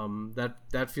stuff.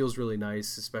 That feels really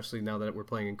nice, especially now that we're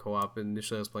playing in co-op.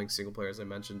 Initially I was playing single player, as I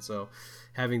mentioned, so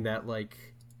having that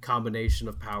like combination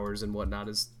of powers and whatnot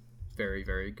is very,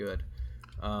 very good.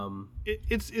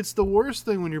 It's the worst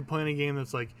thing when you're playing a game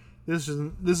that's like this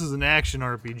is an action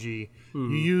RPG.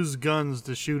 Mm-hmm. You use guns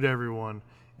to shoot everyone,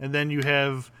 and then you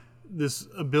have this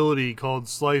ability called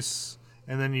slice,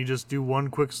 and then you just do one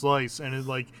quick slice, and it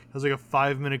like has like a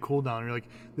 5-minute cooldown. You're like,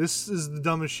 this is the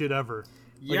dumbest shit ever.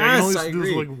 Like, Yes, I agree. do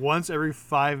this like once every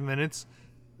 5 minutes.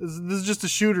 This is just a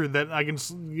shooter that I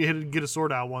can get a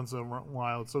sword out once in a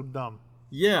while. It's so dumb.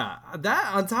 Yeah,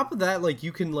 that on top of that, like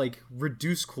you can like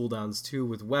reduce cooldowns too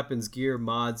with weapons, gear,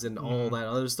 mods, and all that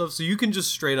other stuff. So you can just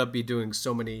straight up be doing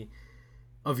so many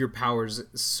of your powers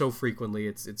so frequently.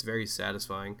 It's very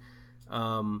satisfying.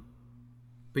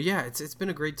 But yeah, it's been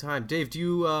a great time. Dave, do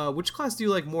you which class do you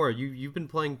like more? You've been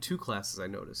playing 2 classes, I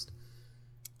noticed.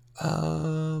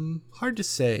 Hard to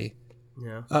say.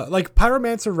 Yeah. Like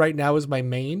Pyromancer right now is my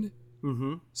main,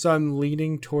 Mm-hmm. so I'm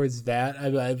leaning towards that.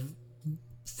 I've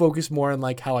focused more on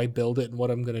like how I build it and what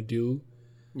I'm gonna do,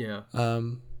 Yeah.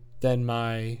 than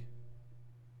my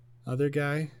other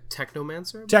guy,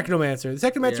 Technomancer? Technomancer.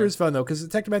 The Technomancer Yeah. is fun though because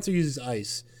the Technomancer uses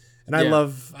ice, and I Yeah.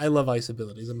 love ice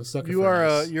abilities. I'm a sucker. You for are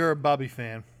ice. you're a Bobby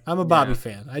fan. I'm a Bobby Yeah.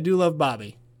 fan. I do love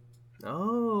Bobby.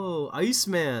 Oh,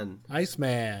 Iceman.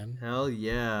 Iceman. Hell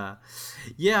yeah.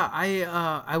 Yeah,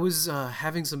 I was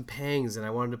having some pangs and I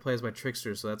wanted to play as my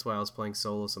trickster, so that's why I was playing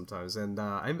solo sometimes. And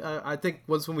I think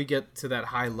once when we get to that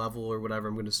high level or whatever,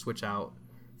 I'm going to switch out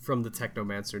from the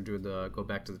Technomancer and go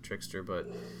back to the trickster. But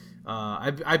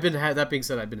I've been that being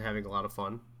said, I've been having a lot of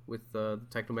fun with the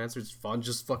Technomancer. It's fun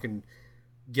just fucking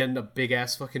getting a big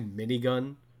ass fucking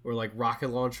minigun or like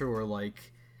rocket launcher or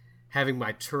like having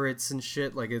my turrets and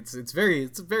shit. Like it's a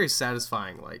very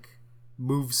satisfying like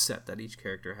move set that each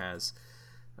character has.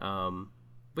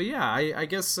 But yeah, I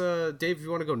guess Dave, if you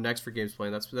want to go next for games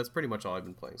playing, that's pretty much all I've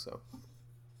been playing. So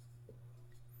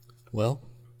Well,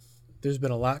 there's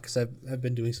been a lot because I've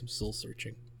been doing some soul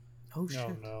searching. oh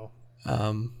shit. No.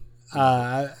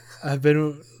 I've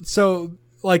been so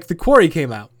like the Quarry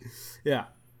came out, Yeah.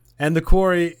 and the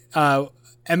Quarry, Em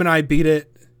and I beat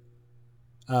it.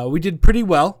 We did pretty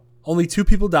well. Only 2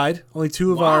 people died. Only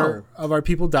 2 of Wow. our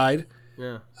people died.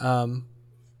 Yeah.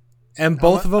 And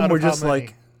both of them out were of how just many?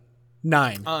 like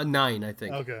 9. 9, I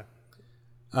think. Okay.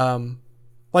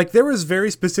 Like there was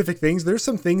very specific things. There's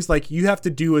some things like you have to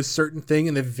do a certain thing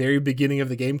in the very beginning of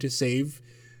the game to save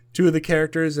 2 of the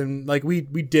characters, and like we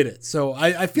did it. So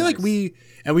I feel like we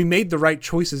made the right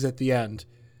choices at the end.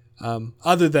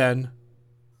 Other than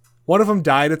one of them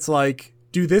died, it's like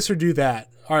do this or do that.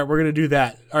 All right, we're gonna do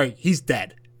that. All right, he's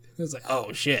dead. I was like,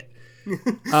 oh shit.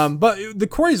 But the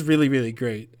Quarry is really really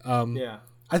great. Yeah.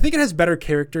 I think it has better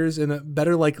characters and a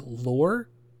better like lore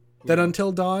than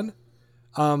Until Dawn.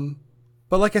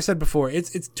 But like I said before,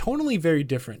 it's tonally very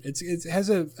different. It has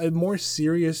a more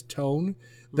serious tone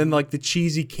than like the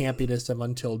cheesy campiness of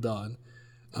Until Dawn.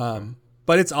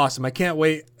 But it's awesome. I can't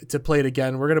wait to play it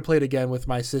again. We're gonna play it again with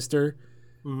my sister,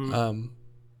 and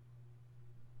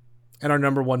our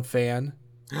number 1 fan.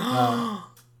 I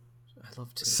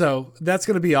love to. So that's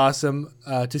gonna be awesome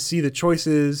to see the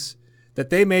choices that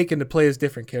they make and to play as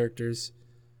different characters.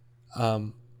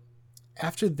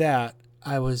 After that,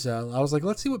 I was like,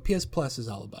 let's see what PS Plus is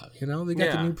all about. You know, they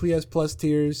got the new PS Plus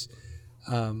tiers,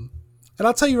 and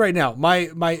I'll tell you right now,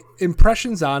 my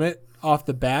impressions on it off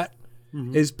the bat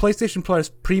is PlayStation Plus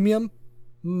Premium,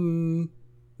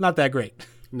 not that great.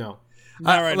 No.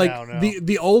 Not right like now, no.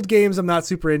 the old games I'm not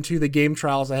super into. The game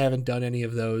trials I haven't done any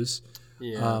of those.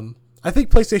 Yeah. I think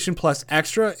PlayStation Plus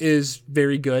Extra is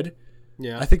very good.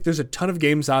 Yeah. I think there's a ton of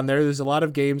games on there. There's a lot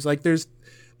of games. Like there's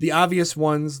the obvious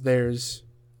ones. There's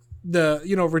the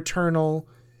Returnal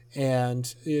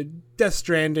and Death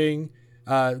Stranding,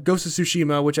 Ghost of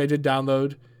Tsushima, which I did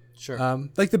download. Sure.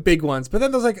 Like the big ones. But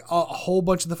then there's like a whole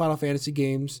bunch of the Final Fantasy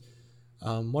games.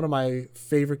 One of my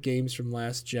favorite games from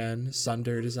last gen,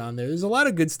 Sundered, is on there. There's a lot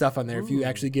of good stuff on there if you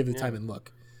actually give the time and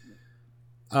look.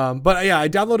 But yeah, I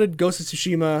downloaded Ghost of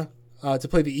Tsushima to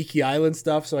play the Iki Island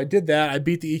stuff. So I did that. I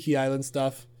beat the Iki Island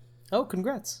stuff. Oh,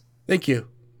 congrats. Thank you.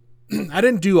 I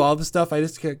didn't do all the stuff. I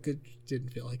just didn't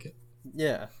feel like it.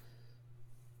 Yeah.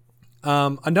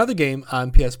 Another game on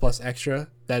PS Plus Extra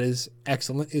that is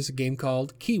excellent is a game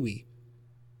called Kiwi.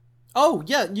 Oh,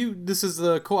 yeah, this is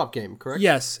the co-op game, correct?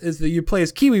 Yes, you play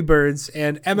as Kiwi birds,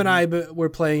 and Em and I were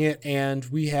playing it, and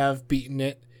we have beaten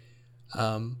it.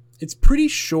 It's pretty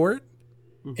short.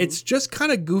 It's just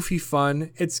kind of goofy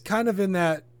fun. It's kind of in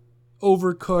that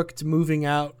overcooked, moving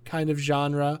out kind of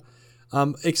genre,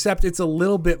 except it's a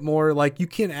little bit more like you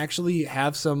can actually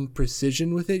have some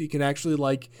precision with it. You can actually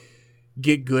like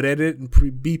get good at it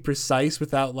and be precise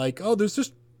without like, oh, there's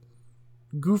just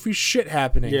goofy shit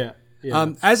happening. Yeah.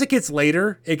 Yeah. As it gets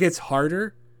later, it gets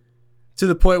harder to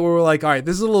the point where we're like, all right,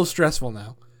 this is a little stressful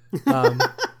now.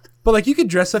 But like you could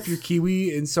dress up your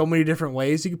Kiwi in so many different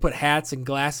ways. You could put hats and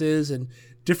glasses and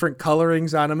different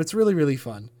colorings on them. It's really, really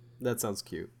fun. That sounds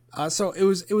cute. So it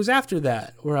was after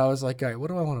that where I was like, all right, what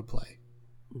do I want to play?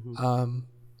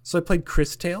 So I played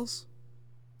Chris Tales.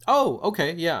 Oh,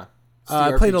 okay, yeah. It's the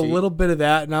I played a RPG. little bit of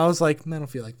that, and I was like, man, I don't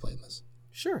feel like playing this.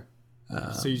 Sure.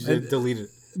 So you deleted it.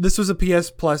 this was a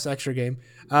PS Plus extra game.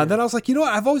 Then I was like, you know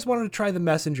what? I've always wanted to try The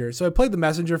Messenger. So I played The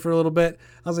Messenger for a little bit.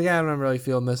 I was like, yeah, I'm not really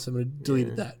feeling this. I'm going to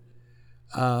delete that.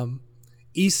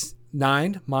 East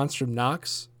 9, Monstrum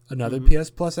Nox, another PS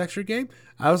Plus extra game.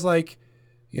 I was like,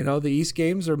 you know, the East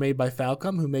games are made by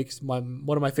Falcom, who makes one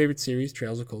of my favorite series,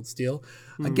 Trails of Cold Steel.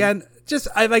 Again,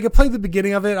 I played the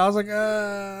beginning of it. I was like,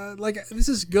 this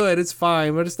is good. It's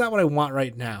fine, but it's not what I want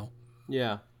right now.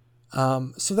 Yeah.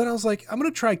 So then I was like, I'm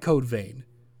going to try Code Vein.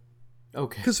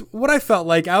 Okay. Because what I felt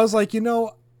like, I was like, you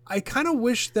know, I kind of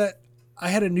wish that I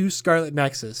had a new Scarlet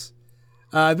Nexus.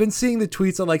 I've been seeing the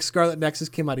tweets that like Scarlet Nexus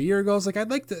came out a year ago. I was like,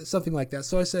 I'd like something like that.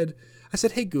 So I said,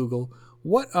 hey, Google,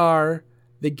 what are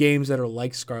the games that are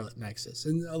like Scarlet Nexus?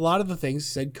 And a lot of the things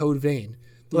said Code Vein.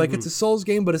 They're like, it's a Souls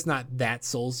game, but it's not that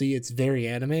Soulsy. It's very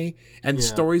anime. And the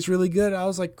story's really good. I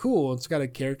was like, cool. It's got a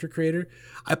character creator.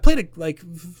 I played like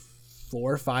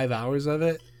 4 or 5 hours of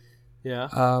it.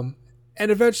 Yeah. And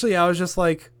eventually I was just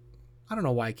like, I don't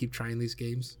know why I keep trying these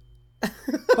games.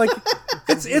 Like,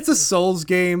 it's a Souls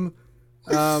game.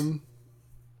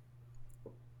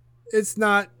 It's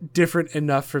not different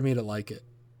enough for me to like it.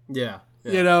 Yeah.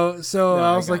 You know, so No,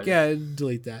 I I was like, got yeah,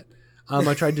 delete that.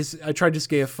 I tried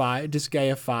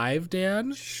Disgaea 5,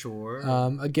 Dan.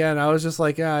 Sure. Again, I was just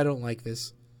like, I don't like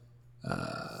this.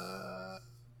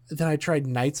 Then I tried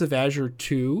Knights of Azure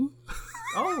 2.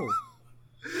 Oh.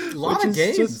 A lot of is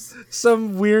games. just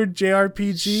some weird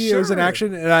JRPG. It was an Sure.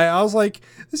 action, and I was like,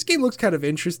 this game looks kind of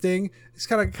interesting. It's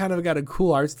kind of got a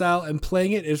cool art style, and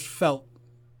playing it felt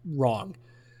wrong.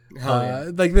 Hell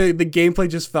yeah. Like the gameplay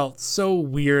just felt so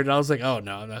weird. And I was like, oh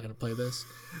no, I'm not gonna play this.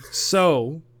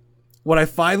 So what I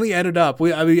finally ended up,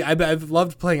 I've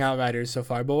loved playing Outriders so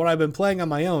far, but what I've been playing on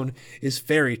my own is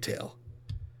Fairy Tail,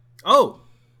 Oh.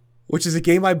 which is a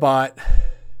game I bought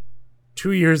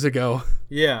 2 years ago.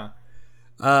 Yeah.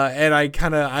 And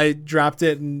I dropped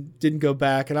it and didn't go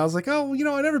back. And I was like, oh, you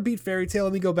know, I never beat Fairy Tail.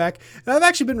 Let me go back. And I've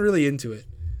actually been really into it.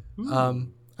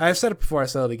 I've said it before. I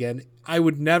said it again. I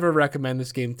would never recommend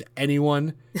this game to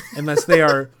anyone unless they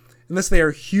are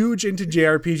huge into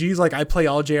JRPGs. Like I play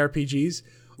all JRPGs,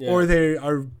 or they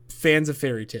are fans of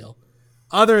Fairy Tail.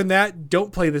 Other than that,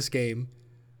 don't play this game.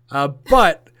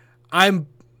 But I'm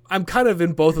kind of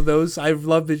in both of those. I've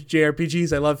loved the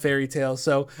JRPGs. I love Fairy Tail.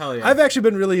 So Hell yeah. I've actually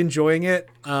been really enjoying it.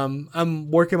 I'm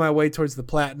working my way towards the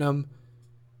platinum.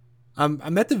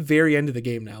 I'm at the very end of the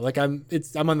game now. Like I'm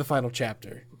on the final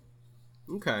chapter.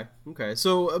 Okay.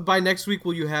 So by next week,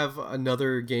 will you have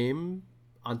another game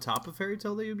on top of Fairy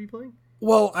Tail that you'll be playing?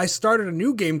 Well, I started a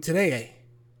new game today.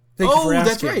 Thank you for asking.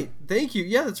 That's right. Thank you.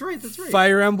 Yeah, that's right.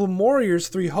 Fire Emblem Warriors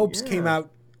 3 Hopes Yeah. came out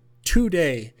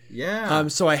today. Yeah.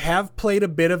 So I have played a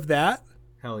bit of that.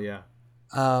 Hell yeah.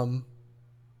 I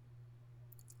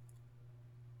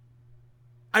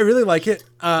really like it.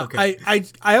 Okay.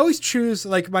 I always choose,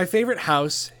 like, my favorite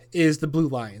house is the Blue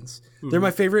Lions. They're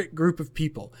my favorite group of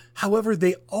people. However,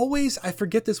 they always, I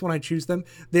forget this when I choose them,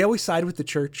 they always side with the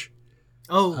church.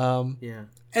 Oh. Yeah.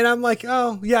 And I'm like,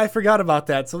 oh, yeah, I forgot about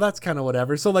that. So that's kind of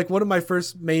whatever. So, like, one of my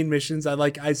first main missions,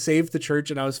 I saved the church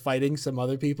and I was fighting some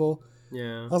other people.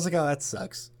 Yeah. I was like, oh, that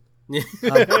sucks.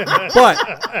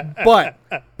 But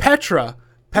Petra,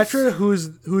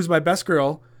 who's my best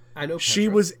girl, I know. she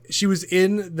was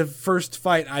in the first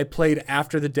fight I played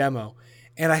after the demo,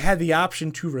 and I had the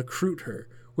option to recruit her,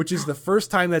 which is the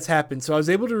first time that's happened. So I was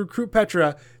able to recruit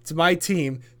Petra to my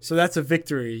team. So that's a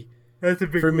victory. That's a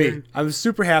big for me. I'm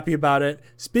super happy about it.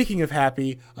 Speaking of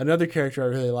happy, another character I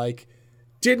really like,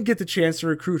 didn't get the chance to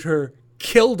recruit her,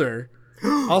 killed her.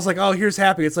 I was like, oh, here's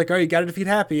Happy. It's like, oh, you got to defeat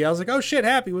Happy. I was like, oh, shit,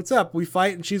 Happy, what's up? We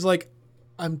fight, and she's like,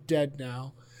 I'm dead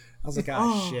now. I was like,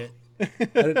 oh, shit.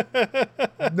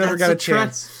 Never got a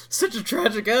chance. Such a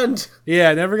tragic end.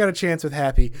 Yeah, never got a chance with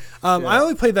Happy. I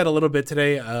only played that a little bit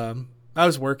today. I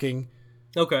was working.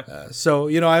 Okay. So,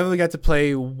 I only got to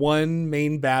play one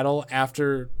main battle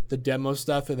after the demo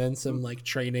stuff and then some, like,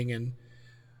 training and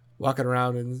walking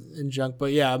around and junk.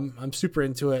 But, yeah, I'm super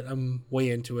into it. I'm way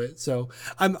into it. So,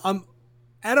 I'm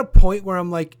at a point where I'm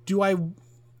like, do I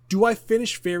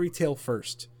finish Fairy Tail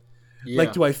first? Yeah.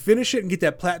 Like, do I finish it and get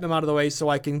that platinum out of the way so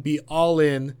I can be all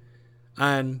in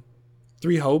on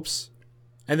 3 Hopes,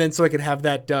 and then so I can have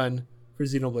that done for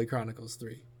Xenoblade Chronicles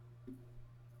 3?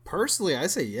 Personally, I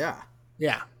say yeah.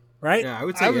 Yeah, right? Yeah, I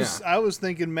would say I was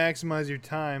thinking maximize your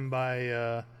time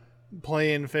by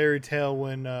playing Fairy Tail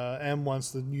when M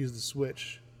wants to use the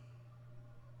Switch.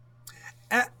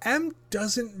 M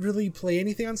doesn't really play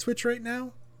anything on Switch right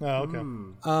now.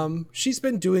 Oh, okay. She's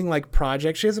been doing like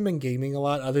projects. She hasn't been gaming a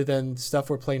lot other than stuff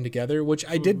we're playing together, which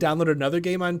I did download another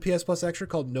game on PS Plus Extra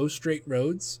called No Straight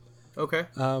Roads. Okay.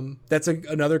 That's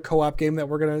another co-op game that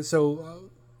we're going to... So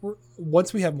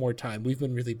once we have more time, we've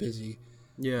been really busy.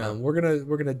 Yeah. We're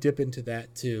gonna dip into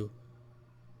that too.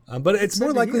 But it's more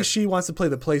Exciting to likely hear. she wants to play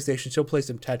the PlayStation. She'll play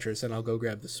some Tetris, and I'll go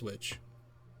grab the Switch.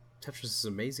 Tetris is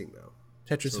amazing though.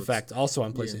 Tetris So Effect also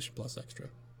on PlayStation Plus Extra.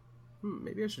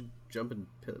 Maybe I should jump in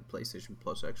PlayStation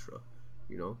Plus Extra.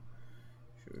 You know.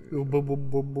 Boom, boom, boom,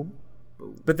 boom, boom.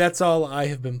 But that's all I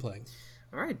have been playing.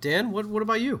 All right, Dan. What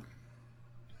about you?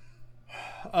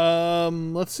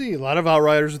 Let's see. A lot of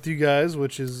Outriders with you guys,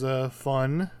 which is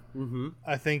fun. Mm-hmm.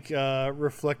 I think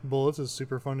Reflect Bullets is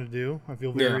super fun to do. I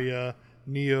feel very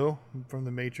Neo from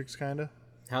the Matrix, kind of.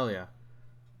 Hell yeah.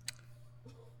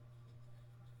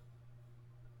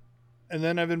 And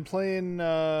then I've been playing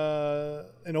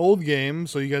an old game,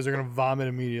 so you guys are gonna vomit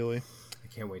immediately. I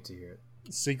can't wait to hear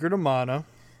it. Secret of Mana.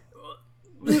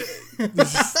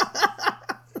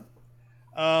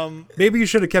 Maybe you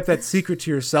should have kept that secret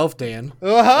to yourself, Dan.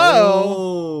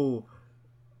 Oh.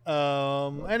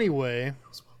 Oh. Anyway,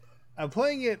 I'm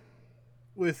playing it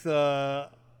with I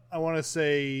want to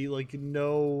say like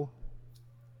no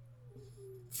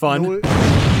Fun.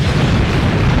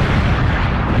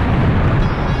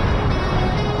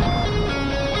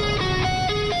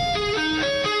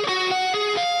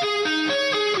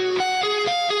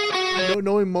 no-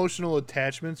 no emotional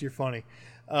attachments. You're funny.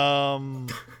 Dan,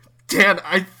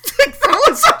 I think that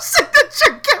was our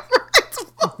signature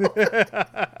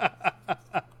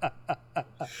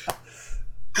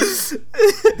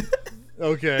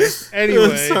Okay.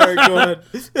 Anyway, Sorry, go ahead.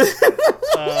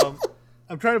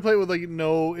 I'm trying to play it with like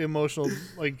no emotional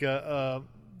like fuck.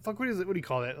 What is it? What do you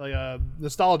call that? Like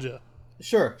nostalgia.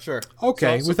 Sure.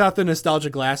 Okay, So- without the nostalgia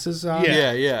glasses on.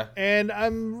 Yeah. Yeah. And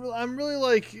I'm really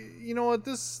like, you know what,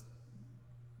 this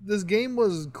game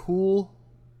was cool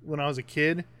when I was a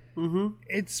kid. Mm-hmm.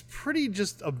 It's pretty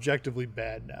just objectively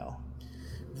bad now.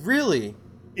 Really?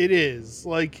 It is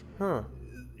like Huh.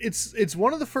 it's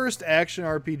one of the first action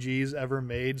RPGs ever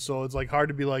made, so it's like hard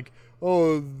to be like,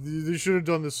 oh, they should have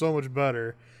done this so much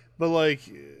better. But like,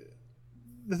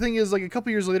 the thing is, like a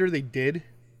couple years later, they did.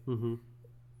 Mm-hmm.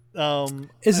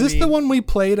 Is I this the mean, one we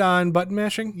played on button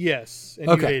mashing? Yes, and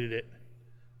Okay. you hated it.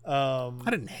 I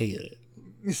didn't hate it.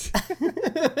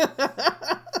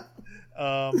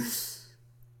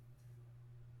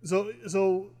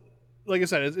 So, like I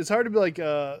said, it's hard to be like.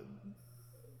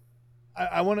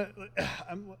 I want to.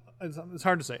 It's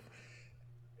hard to say.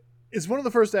 It's one of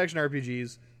the first action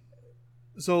RPGs,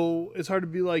 so it's hard to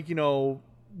be like, you know,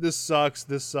 this sucks.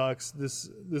 This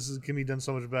can be done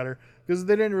so much better because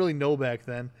they didn't really know back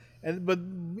then. But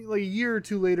like a year or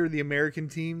two later, the American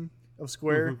team of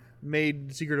Square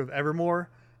made Secret of Evermore,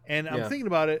 and I'm Yeah. thinking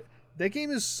about it. That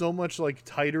game is so much like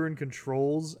tighter in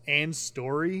controls and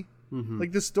story.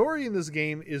 Like the story in this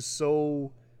game is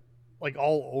so like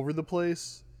all over the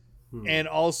place, and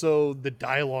also the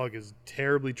dialogue is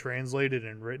terribly translated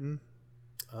and written.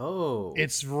 Oh.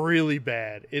 It's really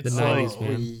bad. It's The like 90s,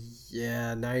 man.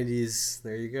 Yeah, 90s.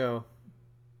 There you go.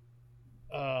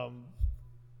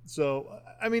 So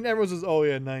I mean, everyone says, "Oh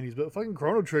yeah, 90s," but fucking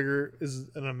Chrono Trigger is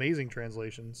an amazing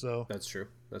translation. So That's true.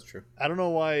 I don't know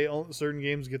why certain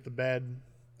games get the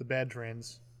bad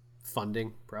trans.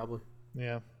 Funding, probably.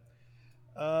 Yeah.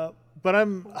 But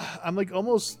I'm like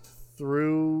almost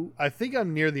through. I think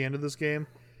I'm near the end of this game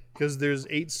because there's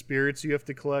 8 spirits you have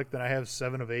to collect, and I have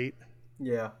 7 of 8.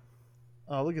 Yeah.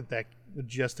 Oh, look at that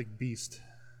majestic beast.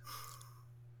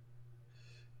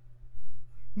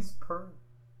 He's purring.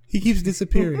 He keeps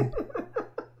disappearing.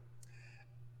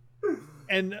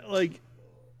 And like,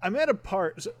 I'm at a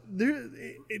part. So there,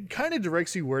 it kind of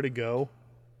directs you where to go.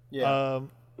 Yeah.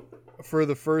 For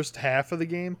the first half of the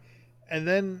game, and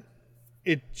then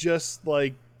it just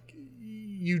like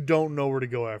you don't know where to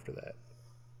go after that.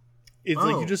 It's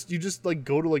like Oh. you just like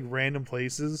go to like random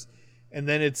places, and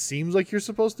then it seems like you're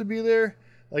supposed to be there.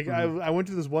 Like I went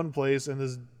to this one place, and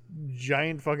this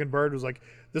giant fucking bird was like,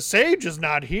 "The sage is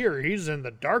not here. He's in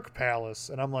the Dark Palace,"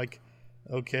 and I'm like,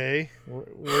 "Okay,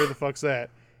 where the fuck's that?"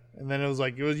 And then it was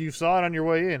like, you saw it on your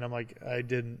way in. I'm like, I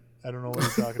didn't. I don't know what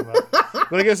you're talking about.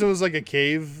 But I guess it was like a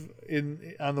cave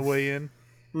on the way in.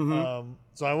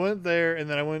 So I went there, and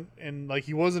then I went, and like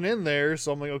he wasn't in there,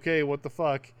 so I'm like, okay, what the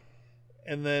fuck?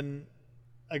 And then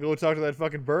I go talk to that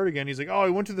fucking bird again. He's like, oh,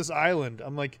 he went to this island.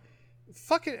 I'm like,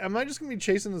 fuck it. Am I just gonna be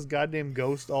chasing this goddamn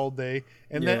ghost all day?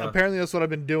 And then Yeah. apparently that's what I've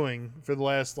been doing for the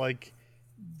last like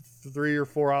 3 or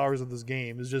 4 hours of this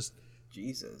game. Is just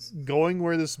Jesus. going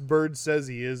where this bird says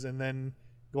he is, and then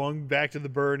going back to the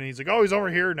bird, and he's like, oh, he's over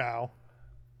here now.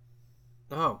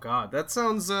 Oh God, that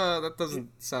sounds. That doesn't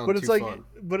sound But it's too like, fun.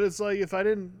 if I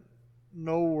didn't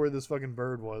know where this fucking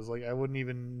bird was, like I wouldn't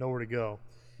even know where to go.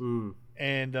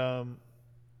 And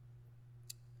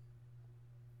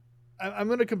I'm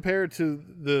going to compare it to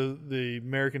the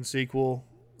American sequel,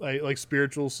 like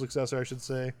spiritual successor, I should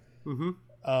say. Mm-hmm.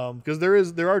 Because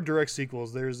there are direct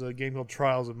sequels. There's a game called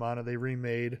Trials of Mana they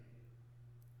remade.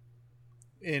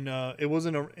 It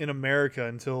wasn't in America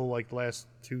until like the last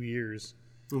 2 years.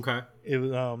 Okay. It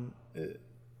was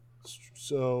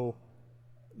so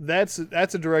that's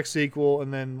a direct sequel,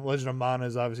 and then Legend of Mana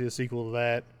is obviously a sequel to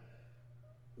that.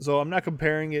 So I'm not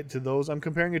comparing it to those. I'm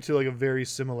comparing it to like a very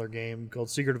similar game called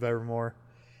Secret of Evermore.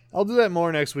 I'll do that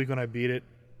more next week when I beat it,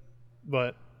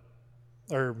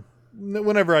 or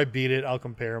whenever I beat it, I'll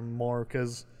compare them more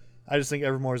because I just think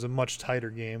Evermore is a much tighter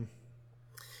game.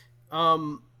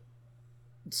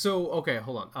 So okay,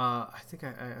 hold on. I think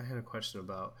I had a question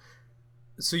about.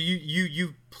 So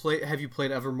you play? Have you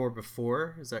played Evermore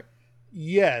before? Is that?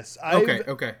 Yes.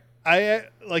 Okay. I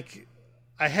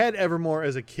had Evermore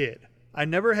as a kid. I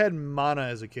never had Mana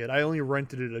as a kid. I only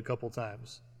rented it a couple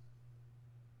times.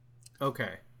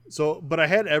 Okay. So, but I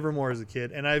had Evermore as a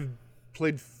kid, and I've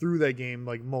played through that game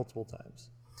like multiple times.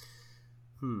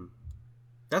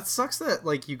 That sucks that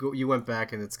like you went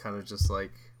back and it's kind of just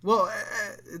like, well,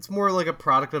 it's more like a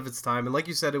product of its time, and like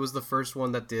you said, it was the first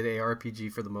one that did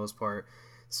ARPG for the most part.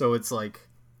 So it's like,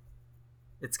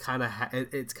 it's kind of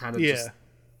just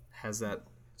has that.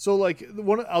 So like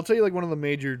I'll tell you like one of the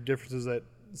major differences that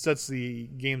sets the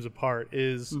games apart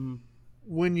is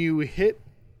when you hit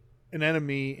an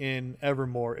enemy in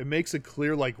Evermore, it makes a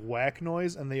clear like whack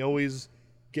noise, and they always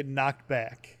get knocked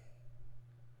back.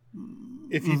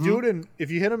 If you do it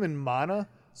if you hit them in Mana,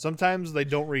 sometimes they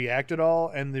don't react at all,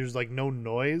 and there's like no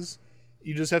noise.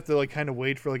 You just have to like kind of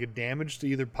wait for like a damage to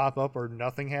either pop up or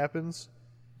nothing happens.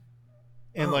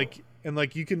 And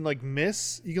you can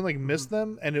miss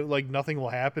them, and it like nothing will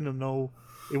happen, and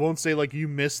it won't say like you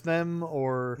missed them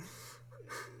or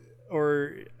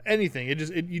anything.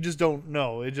 You just don't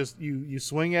know. It just you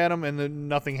swing at them and then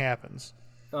nothing happens.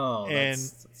 Oh, that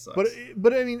sucks.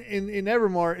 But I mean in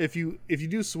Evermore, if you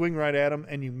do swing right at them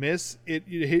and you miss it,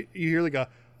 you hear like a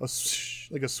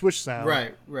swish sound.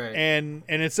 Right. And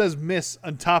it says miss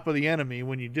on top of the enemy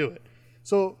when you do it.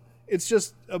 So it's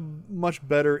just a much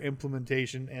better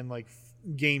implementation and like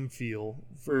game feel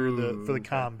for the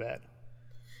combat.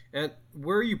 And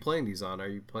where are you playing these on? Are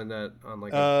you playing that on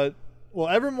like? Well,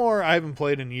 Evermore I haven't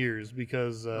played in years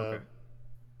because. Okay.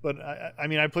 But I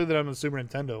mean I played that on the Super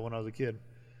Nintendo when I was a kid.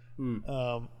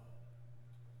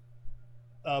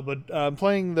 But I'm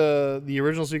playing the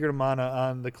original Secret of Mana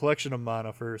on the Collection of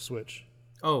Mana for Switch.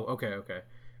 Oh, okay.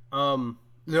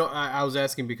 No, I was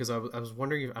asking because I was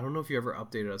wondering I don't know if you ever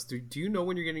updated us. Do you know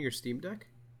when you're getting your Steam Deck?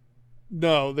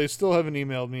 No, they still haven't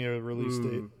emailed me a release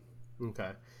date.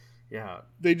 Okay. Yeah.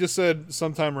 They just said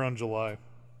sometime around July.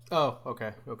 Oh,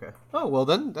 okay. Oh, well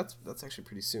then that's actually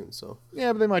pretty soon. So.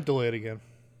 Yeah, but they might delay it again.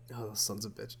 Oh, those sons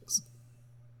of bitches.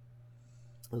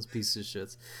 Those pieces of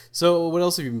shits. So, what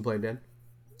else have you been playing, Dan?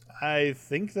 I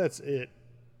think that's it.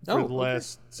 For the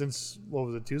last since what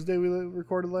was it, Tuesday we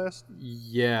recorded last?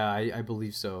 Yeah, I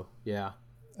believe so. Yeah.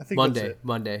 I think Monday. that's it.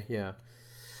 Monday, yeah.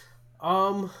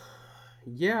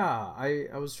 Yeah,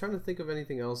 I was trying to think of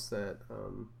anything else that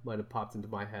might have popped into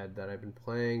my head that I've been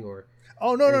playing or.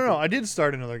 Oh no! I did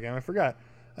start another game. I forgot.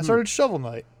 I started Shovel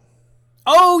Knight.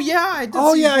 Oh yeah, I did.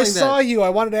 Oh see yeah, you I playing saw that. you. I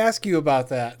wanted to ask you about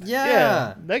that.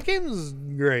 Yeah. That game is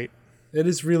great. It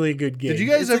is really a good game. Did you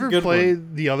guys It's a ever good play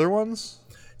one. the other ones?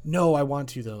 No, I want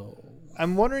to though.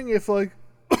 I'm wondering if like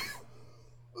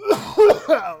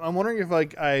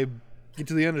I get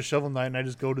to the end of Shovel Knight and I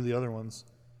just go to the other ones.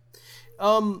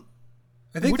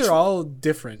 I think they're all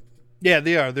different. Yeah,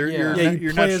 they are.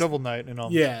 You're not play Shovel Knight and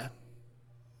all. Yeah.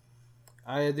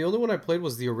 The only one I played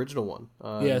was the original one.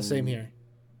 Yeah, same here.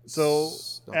 So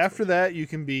after that, you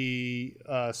can be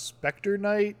Spectre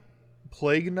Knight,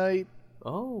 Plague Knight,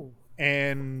 Oh.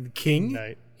 and King?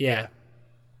 Knight, Yeah.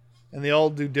 and they all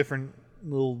do different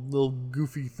little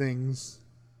goofy things.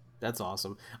 That's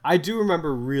awesome. I do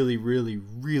remember really, really,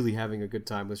 really having a good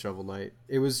time with Shovel Knight.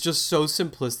 It was just so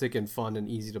simplistic and fun and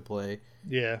easy to play.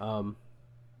 Yeah.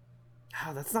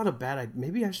 That's not a bad idea.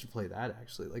 Maybe I should play that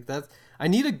actually. Like that, I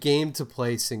need a game to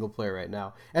play single player right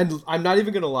now. And I'm not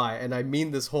even gonna lie, and I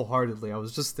mean this wholeheartedly. I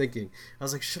was just thinking, I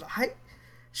was like, should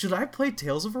I play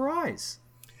Tales of Arise?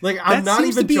 Like I'm that not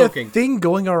seems even to be joking. a thing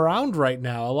going around right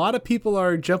now. A lot of people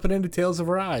are jumping into Tales of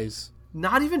Arise.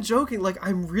 Not even joking. Like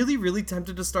I'm really, really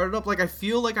tempted to start it up. Like I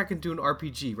feel like I can do an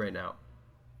RPG right now.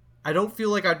 I don't feel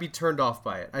like I'd be turned off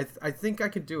by it. I think I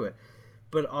could do it.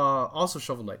 But also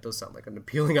Shovel Knight does sound like an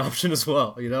appealing option as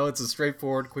well. You know, it's a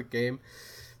straightforward, quick game.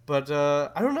 But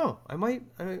I don't know.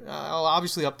 I'll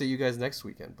obviously update you guys next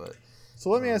weekend. But So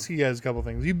let me ask you guys a couple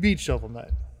things. You beat Shovel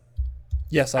Knight.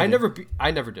 Yes, I did. never beat. I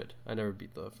never did. I never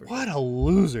beat the first. What a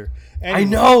loser! I Anyway,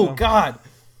 know. God.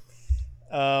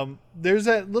 There's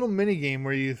that little mini game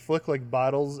where you flick like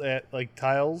bottles at like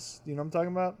tiles. You know what I'm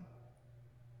talking about?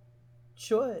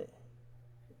 Sure.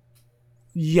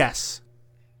 Yes.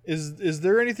 Is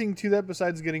there anything to that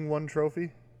besides getting one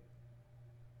trophy?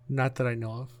 Not that I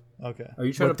know of. Okay. Are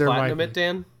you trying But to there platinum might it,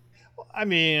 Dan? I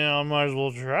mean, I might as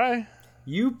well try.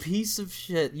 You piece of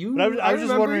shit. You. But I was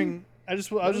just remember- wondering. I was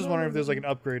just wondering if there's like an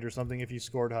upgrade or something if you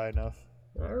scored high enough.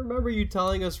 I remember you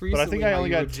telling us But recently. I think I how only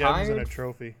you got gems and a retired.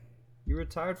 trophy. You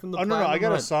retired from the. Oh no, I platinum got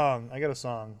a hunt. song. I got a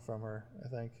song from her. I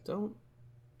think. Don't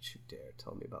you dare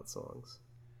tell me about songs.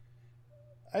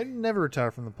 I never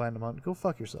retired from the platinum hunt. Go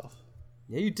fuck yourself.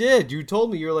 Yeah, you did. You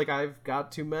told me you were like, I've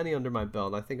got too many under my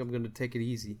belt. I think I'm going to take it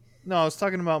easy. No, I was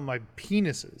talking about my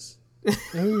penises.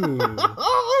 Ooh.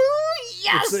 Oh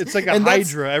yes! It's like a And that's-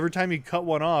 hydra. Every time you cut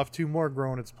one off, two more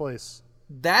grow in its place.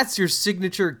 That's your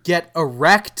signature get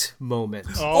erect moment.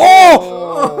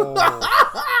 Oh!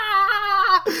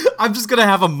 I'm just gonna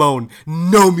have a moan.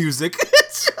 No music.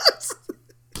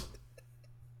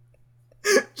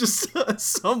 It's just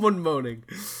someone moaning.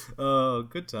 Oh,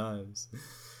 good times.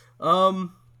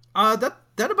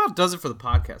 That about does it for the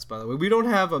podcast. By the way, we don't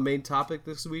have a main topic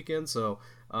this weekend, so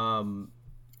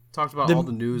talked about all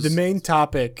the news. The main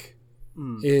topic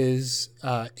is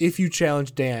if you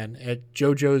challenge Dan at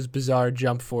JoJo's Bizarre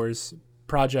Jump Force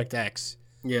Project X,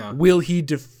 Yeah. will he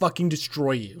fucking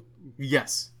destroy you?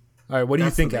 Yes. All right, what do you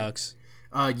That's the think, main- Alex?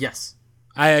 Yes.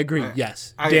 I agree.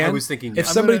 Yes, I Dan. was thinking if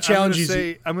yes. somebody challenges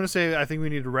you, I'm gonna say I think we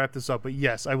need to wrap this up. But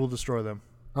yes, I will destroy them.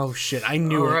 oh shit, I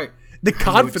knew All it. right. The I know it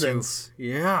confidence too.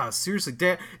 Yeah, seriously.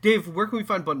 Dave, where can we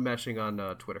find Button Mashing on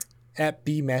Twitter? at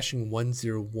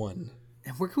bmashing101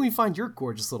 And where can we find your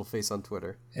gorgeous little face on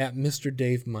Twitter? at Mr.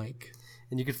 Dave Mike.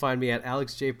 And you can find me at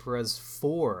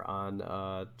AlexJPerez4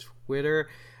 on Twitter.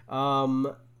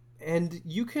 And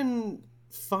you can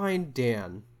find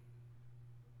Dan.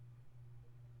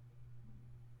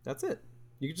 That's it.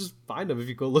 You can just find him if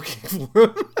you go looking for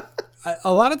him.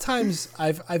 A lot of times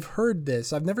I've heard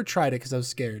this. I've never tried it because I was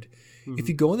scared. If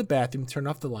you go in the bathroom, turn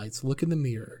off the lights, look in the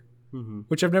mirror,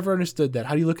 which I've never understood that.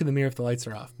 How do you look in the mirror if the lights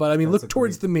are off? But I mean, That's look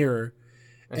towards the mirror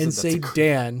and said say that's a-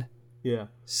 Dan Yeah.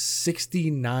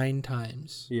 69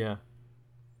 times. Yeah.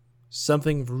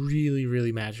 Something really,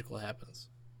 really magical happens.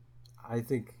 I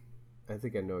think I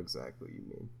know exactly what you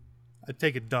mean. I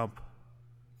take a dump.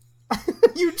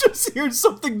 You just hear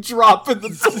something drop in the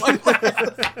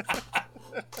toilet.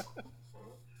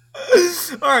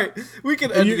 All right, we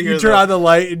can end You, it here. you turn though. on the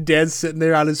light and Dan's sitting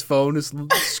there on his phone just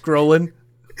scrolling.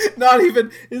 Not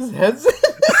even his head's.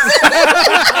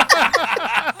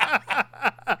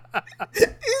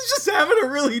 He's just having a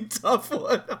really tough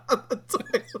one on the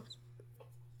toilet.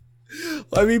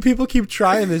 I mean, people keep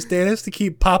trying this. Dan has to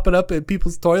keep popping up in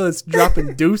people's toilets,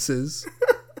 dropping deuces.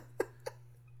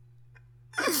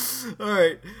 All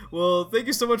right. Well, thank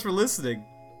you so much for listening.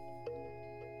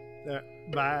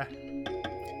 Bye.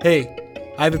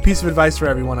 Hey, I have a piece of advice for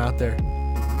everyone out there.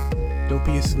 Don't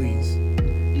be a sleaze.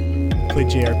 Play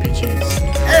JRPGs.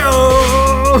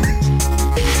 Heyo!